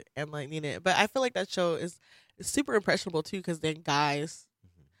meant it and like needed it. But I feel like that show is super impressionable too, because then guys,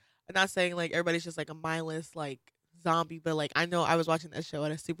 I'm not saying like everybody's just like a mindless like zombie, but like I know I was watching that show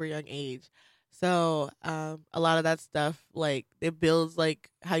at a super young age. So a lot of that stuff, like it builds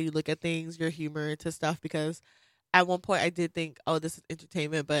like how you look at things, your humor to stuff, because at one point I did think, oh, this is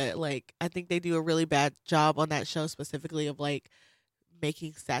entertainment, but like I think they do a really bad job on that show specifically of like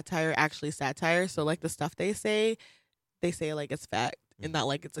making satire actually satire. So like the stuff they say like it's fact and not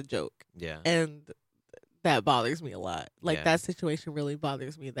like it's a joke. Yeah. And that bothers me a lot. Like Yeah. that situation really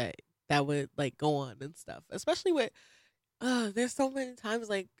bothers me, that would like go on and stuff. Especially with there's so many times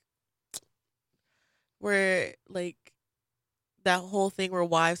like where like that whole thing where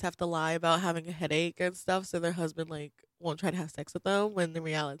wives have to lie about having a headache and stuff so their husband like won't try to have sex with them, when in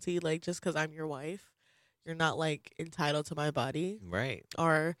reality like just because I'm your wife, you're not like entitled to my body. Right.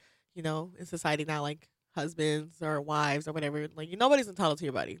 Or in society now, like husbands or wives or whatever, like nobody's entitled to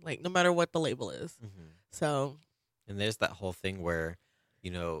your body, like no matter what the label is. So And there's that whole thing where,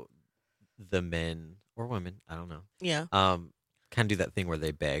 the men or women, I don't know, yeah, kind of do that thing where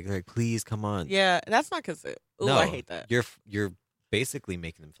they beg. They're like, please come on. yeah, that's not consent. Ooh, No, I hate that. You're basically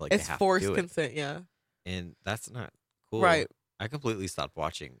making them feel like It's they have forced to do consent. Yeah, it. And that's not cool. right. I completely stopped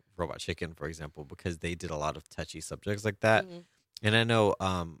watching Robot Chicken, for example, because they did a lot of touchy subjects like that. And I know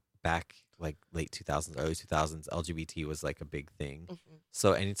back like late 2000s, early 2000s, LGBT was like a big thing.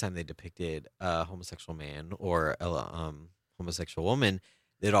 So anytime they depicted a homosexual man or a homosexual woman,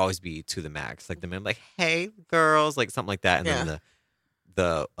 it'd always be to the max. Like the men like, hey, girls, like something like that. And then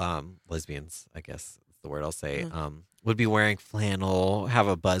the lesbians, I guess is the word I'll say, would be wearing flannel, have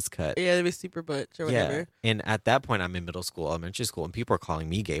a buzz cut. Yeah, they'd be super butch or whatever. Yeah. And at that point, I'm in middle school, elementary school, and people are calling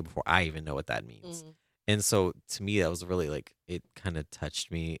me gay before I even know what that means. And so to me, that was really like, it kind of touched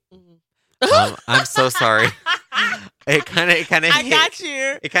me. I'm so sorry. It kind of I got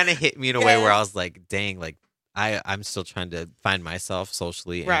you. It kind of hit me in a way where I was like, dang, like I'm still trying to find myself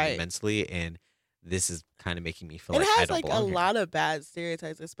socially and mentally, and this is kind of making me feel like I It don't has like a belong here. lot of bad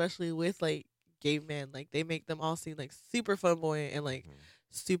stereotypes, especially with like gay men. Like they make them all seem like super flamboyant and like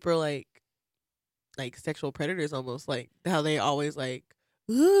super like sexual predators almost. Like how they always like,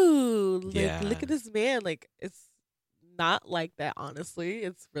 ooh, like look at this man. Like it's not like that, honestly.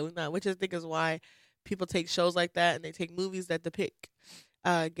 It's really not, which I think is why people take shows like that and they take movies that depict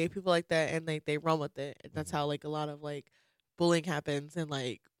gay people like that and they run with it. And that's how like a lot of like bullying happens and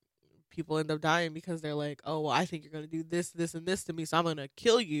like people end up dying because they're like, oh, well, I think you're gonna do this, this, and this to me, so I'm gonna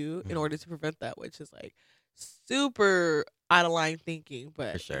kill you in order to prevent that, which is like super out of line thinking,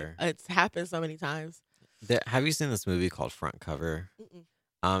 but For sure. It's happened so many times. Have you seen this movie called Front Cover?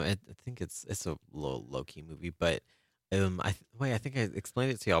 I think it's a little low key movie, but I think I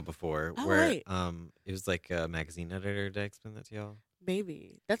explained it to y'all before. Oh, where right. it was like a magazine editor. Did I explain that to y'all?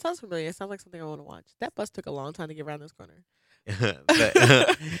 Maybe that sounds familiar. It sounds like something I want to watch. That bus took a long time to get around this corner.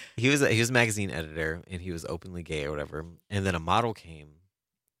 But he was a magazine editor and he was openly gay or whatever. And then a model came,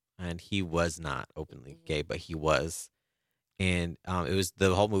 and he was not openly gay, but he was. and it was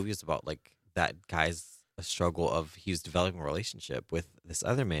the whole movie was about like that guy's struggle of he was developing a relationship with this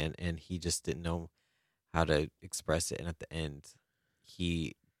other man, and he just didn't know how to express it. And at the end,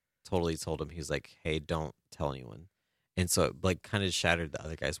 he totally told him, he was like, "Hey, don't tell anyone." And so it like kind of shattered the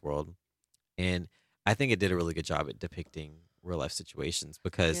other guy's world. And I think it did a really good job at depicting real life situations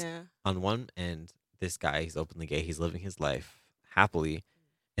because Yeah. on one end, this guy, he's openly gay, he's living his life happily,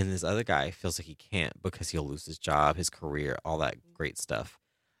 and this other guy feels like he can't because he'll lose his job, his career, all that great stuff.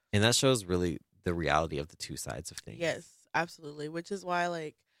 And that shows really the reality of the two sides of things. Yes, absolutely. Which is why,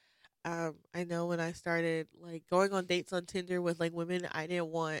 like, I know when I started like going on dates on Tinder with like women, I didn't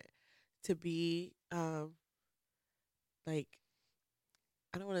want to be like,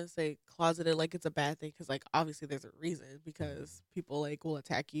 I don't want to say closeted like it's a bad thing, because like obviously there's a reason, because people like will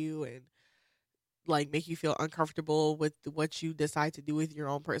attack you and like make you feel uncomfortable with what you decide to do with your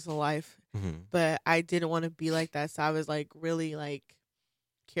own personal life. Mhm. But I didn't want to be like that, so I was like really like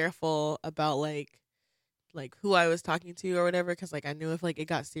careful about like who I was talking to or whatever, because like I knew if like it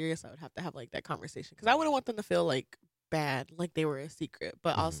got serious, I would have to have like that conversation, because I wouldn't want them to feel like bad, like they were a secret.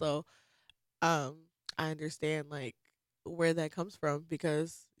 But Mhm. also, I understand like where that comes from,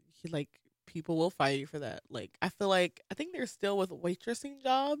 because like people will fire you for that. Like I feel like I think there's still with waitressing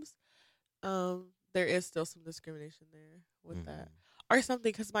jobs, there is still some discrimination there with that Mhm. or something.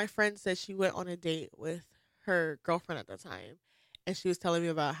 Because my friend said she went on a date with her girlfriend at the time, and she was telling me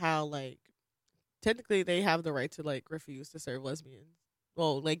about how like technically they have the right to like refuse to serve lesbians,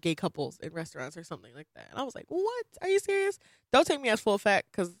 well, like gay couples in restaurants or something like that. And I was like, what? Are you serious? Don't take me as full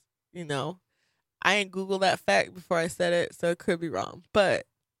fact, because you know I ain't Google that fact before I said it, so it could be wrong. But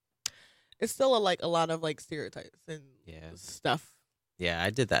it's still like a lot of like stereotypes and Yeah. stuff. Yeah,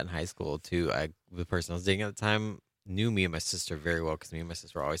 I did that in high school too. The person I was dating at the time knew me and my sister very well because me and my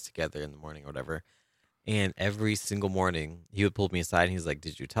sister were always together in the morning or whatever. And every single morning, he would pull me aside and he's like,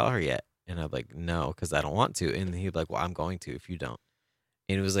 "Did you tell her yet?" And I'm like, "No, because I don't want to." And he'd be like, "Well, I'm going to if you don't."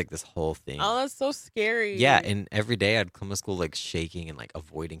 And it was like this whole thing. Oh, that's so scary. Yeah, and every day I'd come to school like shaking and like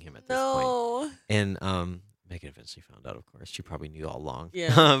avoiding him at this point. no. And Megan eventually found out, of course. She probably knew all along.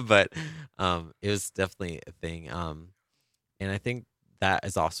 Yeah. But it was definitely a thing. And I think that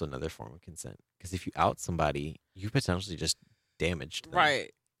is also another form of consent, because if you out somebody, you potentially just damaged them.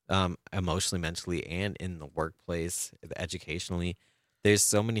 Right. Emotionally, mentally, and in the workplace, educationally. There's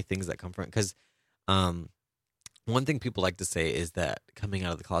so many things that come from it. Because one thing people like to say is that coming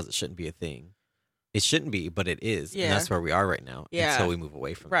out of the closet shouldn't be a thing. It shouldn't be, but it is. Yeah. And that's where we are right now Yeah. until we move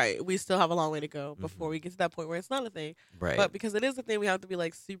away from it. Right. We still have a long way to go before we get to that point where it's not a thing. Right. But because it is a thing, we have to be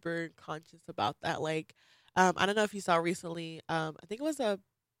like super conscious about that. Like, I don't know if you saw recently, I think it was a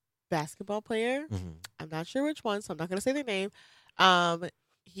basketball player. Mhm. I'm not sure which one, so I'm not gonna say their name.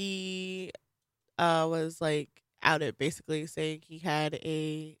 He was like outed, basically saying he had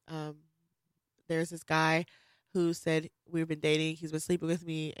a there's this guy who said we've been dating, he's been sleeping with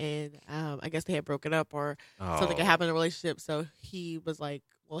me, and I guess they had broken up or something had Oh. happened in a relationship. So he was like,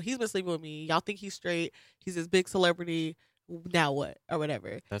 well, he's been sleeping with me. Y'all think he's straight. He's this big celebrity. Now what? Or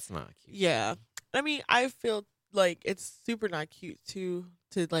whatever. That's not cute. Yeah. I mean, I feel like it's super not cute to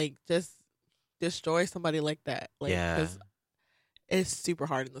like just destroy somebody like that. Like, Yeah. 'cause it's super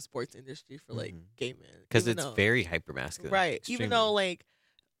hard in the sports industry for like Mhm. gay men. Because even it's though- very hyper masculine. right. Even though like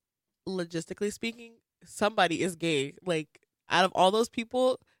logistically speaking, somebody is gay. Like out of all those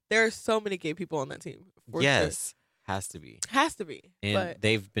people, there are so many gay people on that team. for sure. Yes. Has to be. Has to be. And but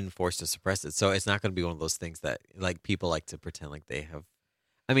they've been forced to suppress it. So it's not going to be one of those things that like people like to pretend like they have.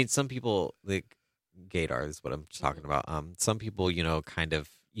 I mean, some people, like gaydar is what I'm talking about. Some people, kind of,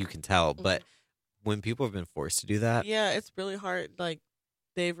 you can tell. But when people have been forced to do that, yeah, it's really hard. Like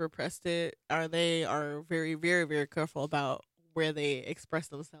they've repressed it, or they are very, very, very careful about where they express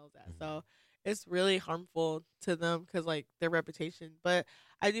themselves at. So it's really harmful to them because like their reputation. But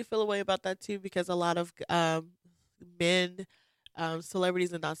I do feel a way about that too, because a lot of men,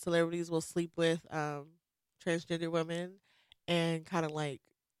 celebrities and not celebrities, will sleep with transgender women and kind of like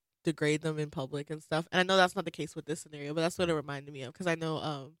degrade them in public and stuff. And I know that's not the case with this scenario, but that's what it reminded me of, because I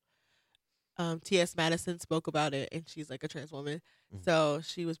know T.S. Madison spoke about it, and she's like a trans woman. Mhm. So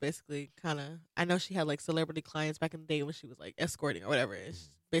she was basically kind of, I know she had like celebrity clients back in the day when she was like escorting or whatever. And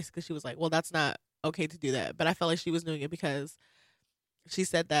basically she was like, well, that's not okay to do that. But I felt like she was doing it because she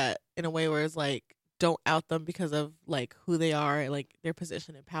said that in a way where it's like, don't out them because of like who they are and like their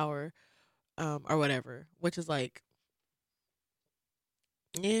position and power, or whatever, which is like,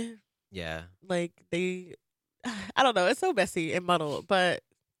 yeah. like they, I don't know, it's so messy and muddled, but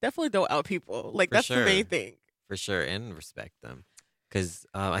definitely don't out people. Like For that's the main sure. thing. For sure, and respect them, because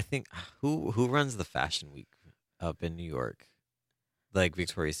I think who runs the Fashion Week up in New York? like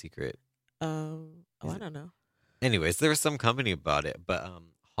Victoria's Secret. Oh, Is I it- don't know. Anyways, there was some company about it, but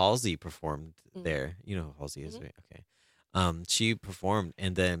Halsey performed Mm. there. You know who Halsey is, Mhm. right? Okay. She performed,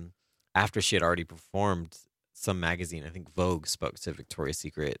 and then after she had already performed, some magazine, I think Vogue, spoke to Victoria's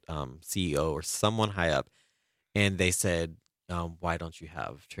Secret CEO or someone high up, and they said, "Why don't you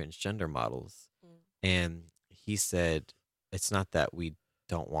have transgender models?" Mm. And he said, "It's not that we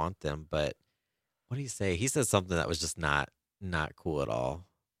don't want them, but what did he say? He said something that was just not cool at all.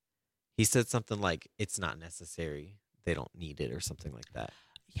 He said something like, "It's not necessary. They don't need it," or something like that.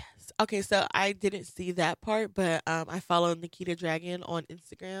 Yes. Okay, so I didn't see that part, but I follow Nikita Dragon on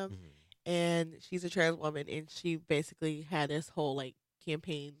Instagram, Mhm. and she's a trans woman, and she basically had this whole like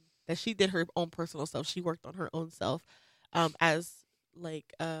campaign that she did her own personal self. She worked on her own self as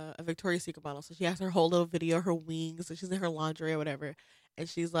like a Victoria's Secret model. So she has her whole little video, her wings, and she's in her lingerie or whatever, and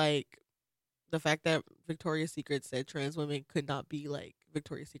she's like, the fact that Victoria's Secret said trans women could not be like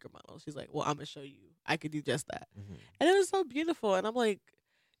Victoria's Secret models. She's like, well, I'm gonna show you I could do just that. Mhm. And it was so beautiful. And I'm like,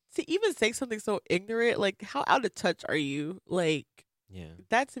 to even say something so ignorant, like how out of touch are you? Like Yeah.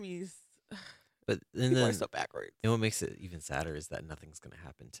 that to me is But and people are then so backwards. and what makes it even sadder is that nothing's gonna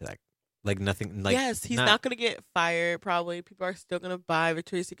happen to that. Like nothing. Like Yes, he's not gonna get fired. Probably people are still gonna buy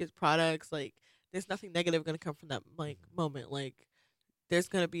Victoria's Secret's products. Like there's nothing negative gonna come from that like moment. Like there's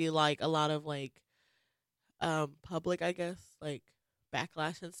gonna be like a lot of like public, I guess, like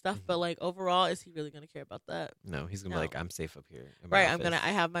backlash and stuff. But Mhm. like overall, is he really gonna care about that? No, he's gonna be like, No. "I'm safe up here." In my Right, office." I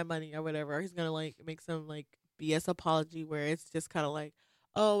have my money or whatever. Or he's gonna like make some like BS apology where it's just kind of like,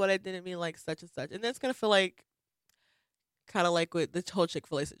 oh, what I didn't mean like such and such, and then it's gonna feel like kind of like with the whole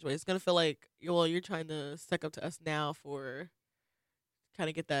Chick-fil-A situation. It's gonna feel like, well, you're trying to suck up to us now for kind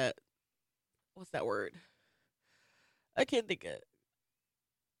of get that. What's that word? I can't think of it.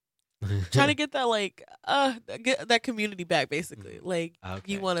 Trying to get that like get that community back basically. Like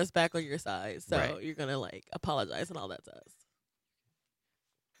Okay. you want us back on your side, so Right. you're gonna like apologize and all that to us.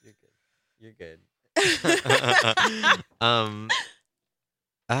 You're good. You're good.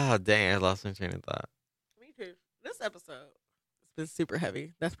 Oh dang! I lost my train of thought. Me too. This episode has been super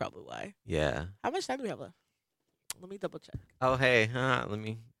heavy. That's probably why. Yeah. How much time do we have left? Let me double check. Oh hey, let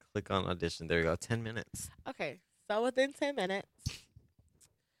me click on audition. There we go. 10 minutes. Okay, so within 10 minutes,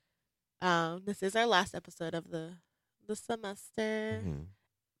 this is our last episode of the semester. Mhm.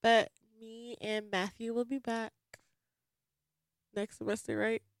 But me and Matthew will be back next semester,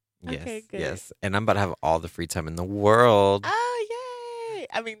 right? Yes. Okay, good. Yes. And I'm about to have all the free time in the world. Oh, yay!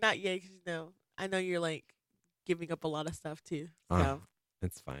 I mean, not yay, because I know you're like giving up a lot of stuff too. So, Uh,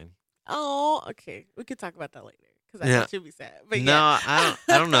 It's fine. oh, okay, we could talk about that later because I Yeah. thought you'd be sad. But No, yeah.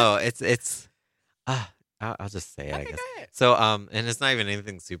 I don't know. It's I'll just say it, I Okay, guess. go ahead. So and it's not even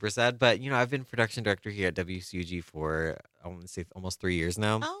anything super sad, but I've been production director here at WCUG for I want to say almost 3 years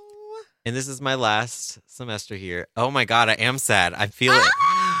now. Oh, And this is my last semester here. Oh my god, I am sad. I feel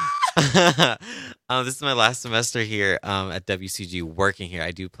Ah! it. This is my last semester here at WCG working here.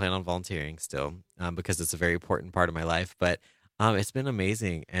 I do plan on volunteering still because it's a very important part of my life. But it's been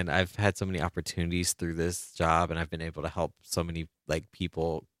amazing, and I've had so many opportunities through this job, and I've been able to help so many like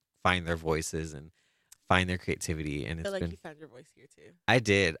people find their voices and find their creativity. And I it's feel like been you found your voice here too. I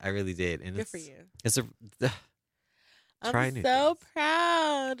did, I really did, and Good for you. It's a try I'm new so things.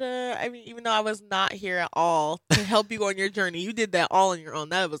 proud. I mean, even though I was not here at all to help you on your journey, you did that all on your own.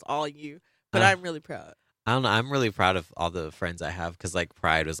 That was all you. But I'm really proud. I don't know. I'm really proud of all the friends I have because like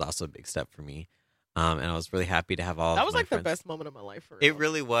Pride was also a big step for me, and I was really happy to have all. That of was my like the friends. best moment of my life. For It real.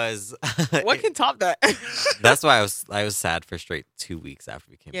 really was. What can top that? That's why I was sad for straight 2 weeks after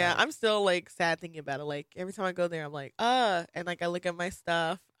we came Yeah, back. I'm still like sad thinking about it. Like every time I go there, I'm like, and like I look at my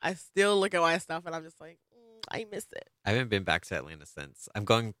stuff. I still look at my stuff, and I'm just like, I miss it. I haven't been back to Atlanta since. I'm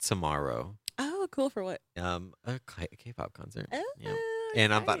going tomorrow. Oh, cool for what? A K-pop concert. Oh, Yeah.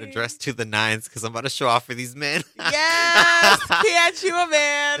 And I'm about to exciting. dress to the nines because I'm about to show off for these men. Yes, can't you, a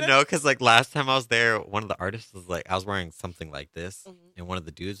man? No, because like last time I was there, one of the artists was like, I was wearing something like this, Mhm. and one of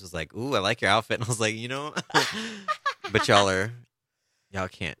the dudes was like, "Ooh, I like your outfit," and I was like, but y'all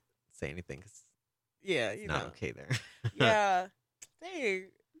can't say anything 'cause Yeah, it's you not know. okay there. Yeah. Dang.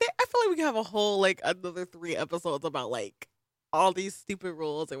 I feel like we can have a whole like another 3 episodes about like all these stupid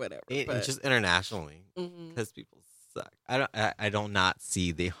rules or whatever. but It's just internationally Mhm. because people suck. I don't not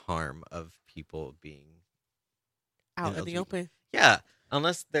see the harm of people being out in the LGBT. open. yeah,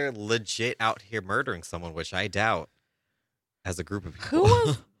 unless they're legit out here murdering someone, which I doubt. As a group of people, Who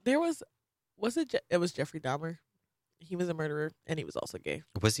was there? Was it? It was Jeffrey Dahmer. He was a murderer and he was also gay.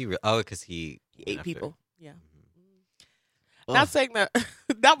 was he? Oh, because he He went ate after- people. Yeah. Mhm. Not saying that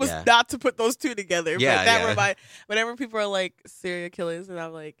that was Yeah. not to put those two together. Yeah, but that yeah. whenever people are like serial killers, and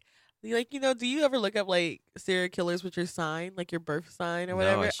I'm like, do you ever look up like serial killers with your sign, like your birth sign or No,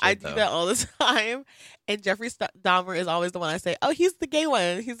 whatever? I should, do though. that all the time. And Jeffrey Dahmer is always the one I say, oh, he's the gay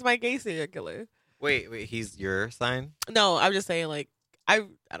one. He's my gay serial killer. Wait, he's your sign? No, I'm just saying, like, I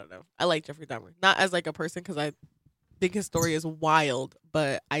don't know. I like Jeffrey Dahmer. Not as like a person, because I think his story is wild,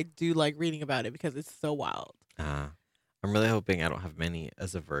 but I do like reading about it because it's so wild. I'm really hoping I don't have many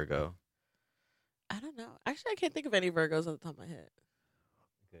as a Virgo. I don't know. Actually, I can't think of any Virgos on the top of my head.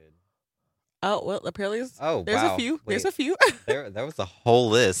 Good. Oh, well, apparently Oh, there's wow. a few. There's Wait. a few. That was a whole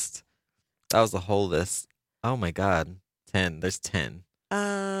list. That was a whole list. Oh my god. 10. There's 10.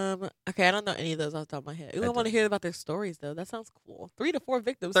 Okay, I don't know any of those off the top of my head. Ooh, I want to don't. hear about their stories though. That sounds cool. 3 to 4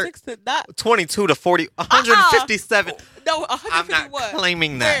 victims, Thir- 6 to not. 22 to 40. 157. No, I'm 150 not what?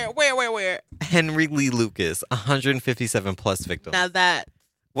 claiming that. Where? Henry Lee Lucas. 157 plus victims. Now that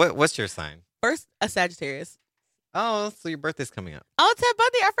What's your sign? first a Sagittarius. Oh, so your birthday's coming up. Oh, Ted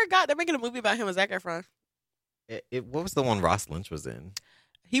Bundy. I forgot. They're making a movie about him and Zac Efron. What was the one Ross Lynch was in?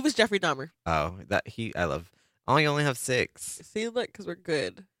 He was Jeffrey Dahmer. Oh, I love. Oh, you only have 6, See, look, because we're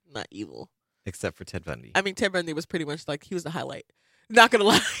good, not evil. except for Ted Bundy. I mean, Ted Bundy was pretty much like, he was the highlight. Not gonna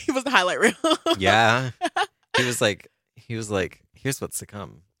lie, he was the highlight reel. Yeah, he was like, here's what's to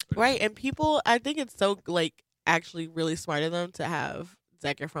come. Right, and people, I think it's so like actually really smart of them to have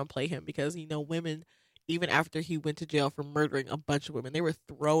Zac Efron play him, because women, even after he went to jail for murdering a bunch of women, they were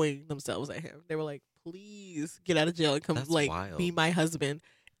throwing themselves at him. They were like, "Please get out of jail and come That's like wild. be my husband."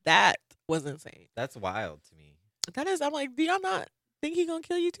 That was insane. That's wild to me. That is, I'm like, do y'all not think he gonna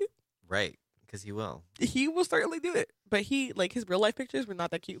kill you too? Right, because he will. He will certainly do it. But he, like, his real life pictures were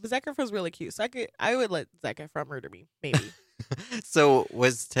not that cute. But Zac Efron's really cute, so I would let Zac Efron murder me, maybe. So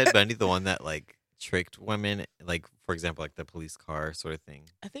was Ted Bundy the one that like tricked women, like for example, like the police car sort of thing?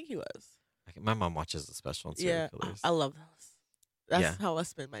 I think he was. Like, my mom watches the special on serial Yeah, killers. I love those. That's Yeah. how I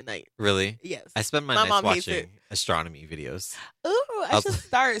spend my night. Really? Yes. I spend my My nights mom hates watching it. astronomy videos. Ooh, I was- should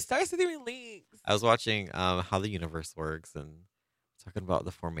start doing links. I was watching how the universe works and talking about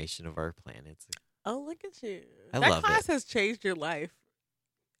the formation of our planets. Oh, look at you. I that love class has changed your life.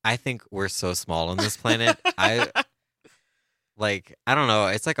 I think we're so small on this planet. I don't know.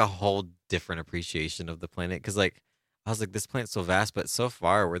 It's like a whole different appreciation of the planet, because like I was like, this planet's so vast, but so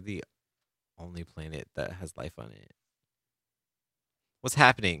far we're the only planet that has life on it. What's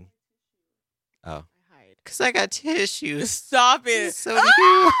happening? Oh, Hide. because I got tissues. Stop it. So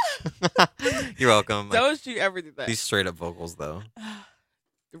Ah! cute. You're welcome. Don't you ever do that. These straight up vocals though.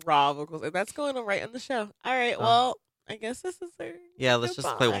 Raw vocals. And that's going on right on the show. All right. Well, I guess this is our Yeah, let's just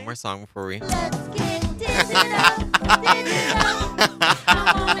play one goodbye. more song before we. Let's get dizzy up, dizzy up.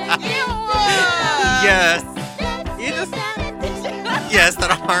 I wanna get Yes, You just yes,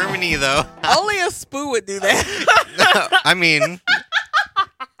 that harmony though. only a spoo would do that. I mean,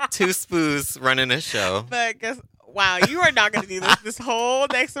 2 spoos running a show. But guess wow, you are not going to do this whole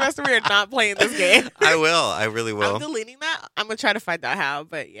next semester. We are not playing this game. I will. I really will. I'm deleting that. I'm gonna try to find out how.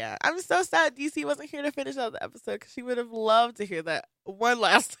 But yeah, I'm so sad DC wasn't here to finish out the episode, because she would have loved to hear that one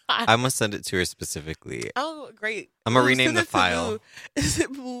last time. I'm gonna send it to her specifically. Oh, great. I'm gonna Ooh, rename send the it to file.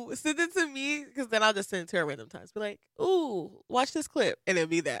 Boo. Send it to me, because then I'll just send it to her random times. Be like, ooh, watch this clip. And it'll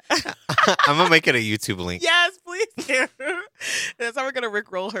be that. I'm gonna make it a YouTube link. Yes, please do. That's how we're going to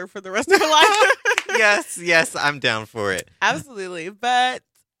Rickroll her for the rest of her life. Yes, I'm down for it. Absolutely. But,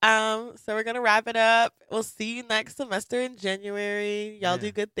 so we're going to wrap it up. We'll see you next semester in January. Y'all Yeah.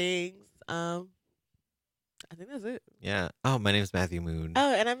 do good things. I think that's it. Yeah. Oh, my name's Matthew Moon.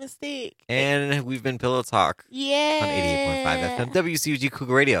 Oh, and I'm Mystique. And we've been Pillow Talk Yeah. on 88.5 FM WCUG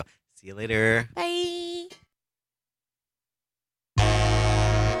Cougar Radio. See you later. Bye.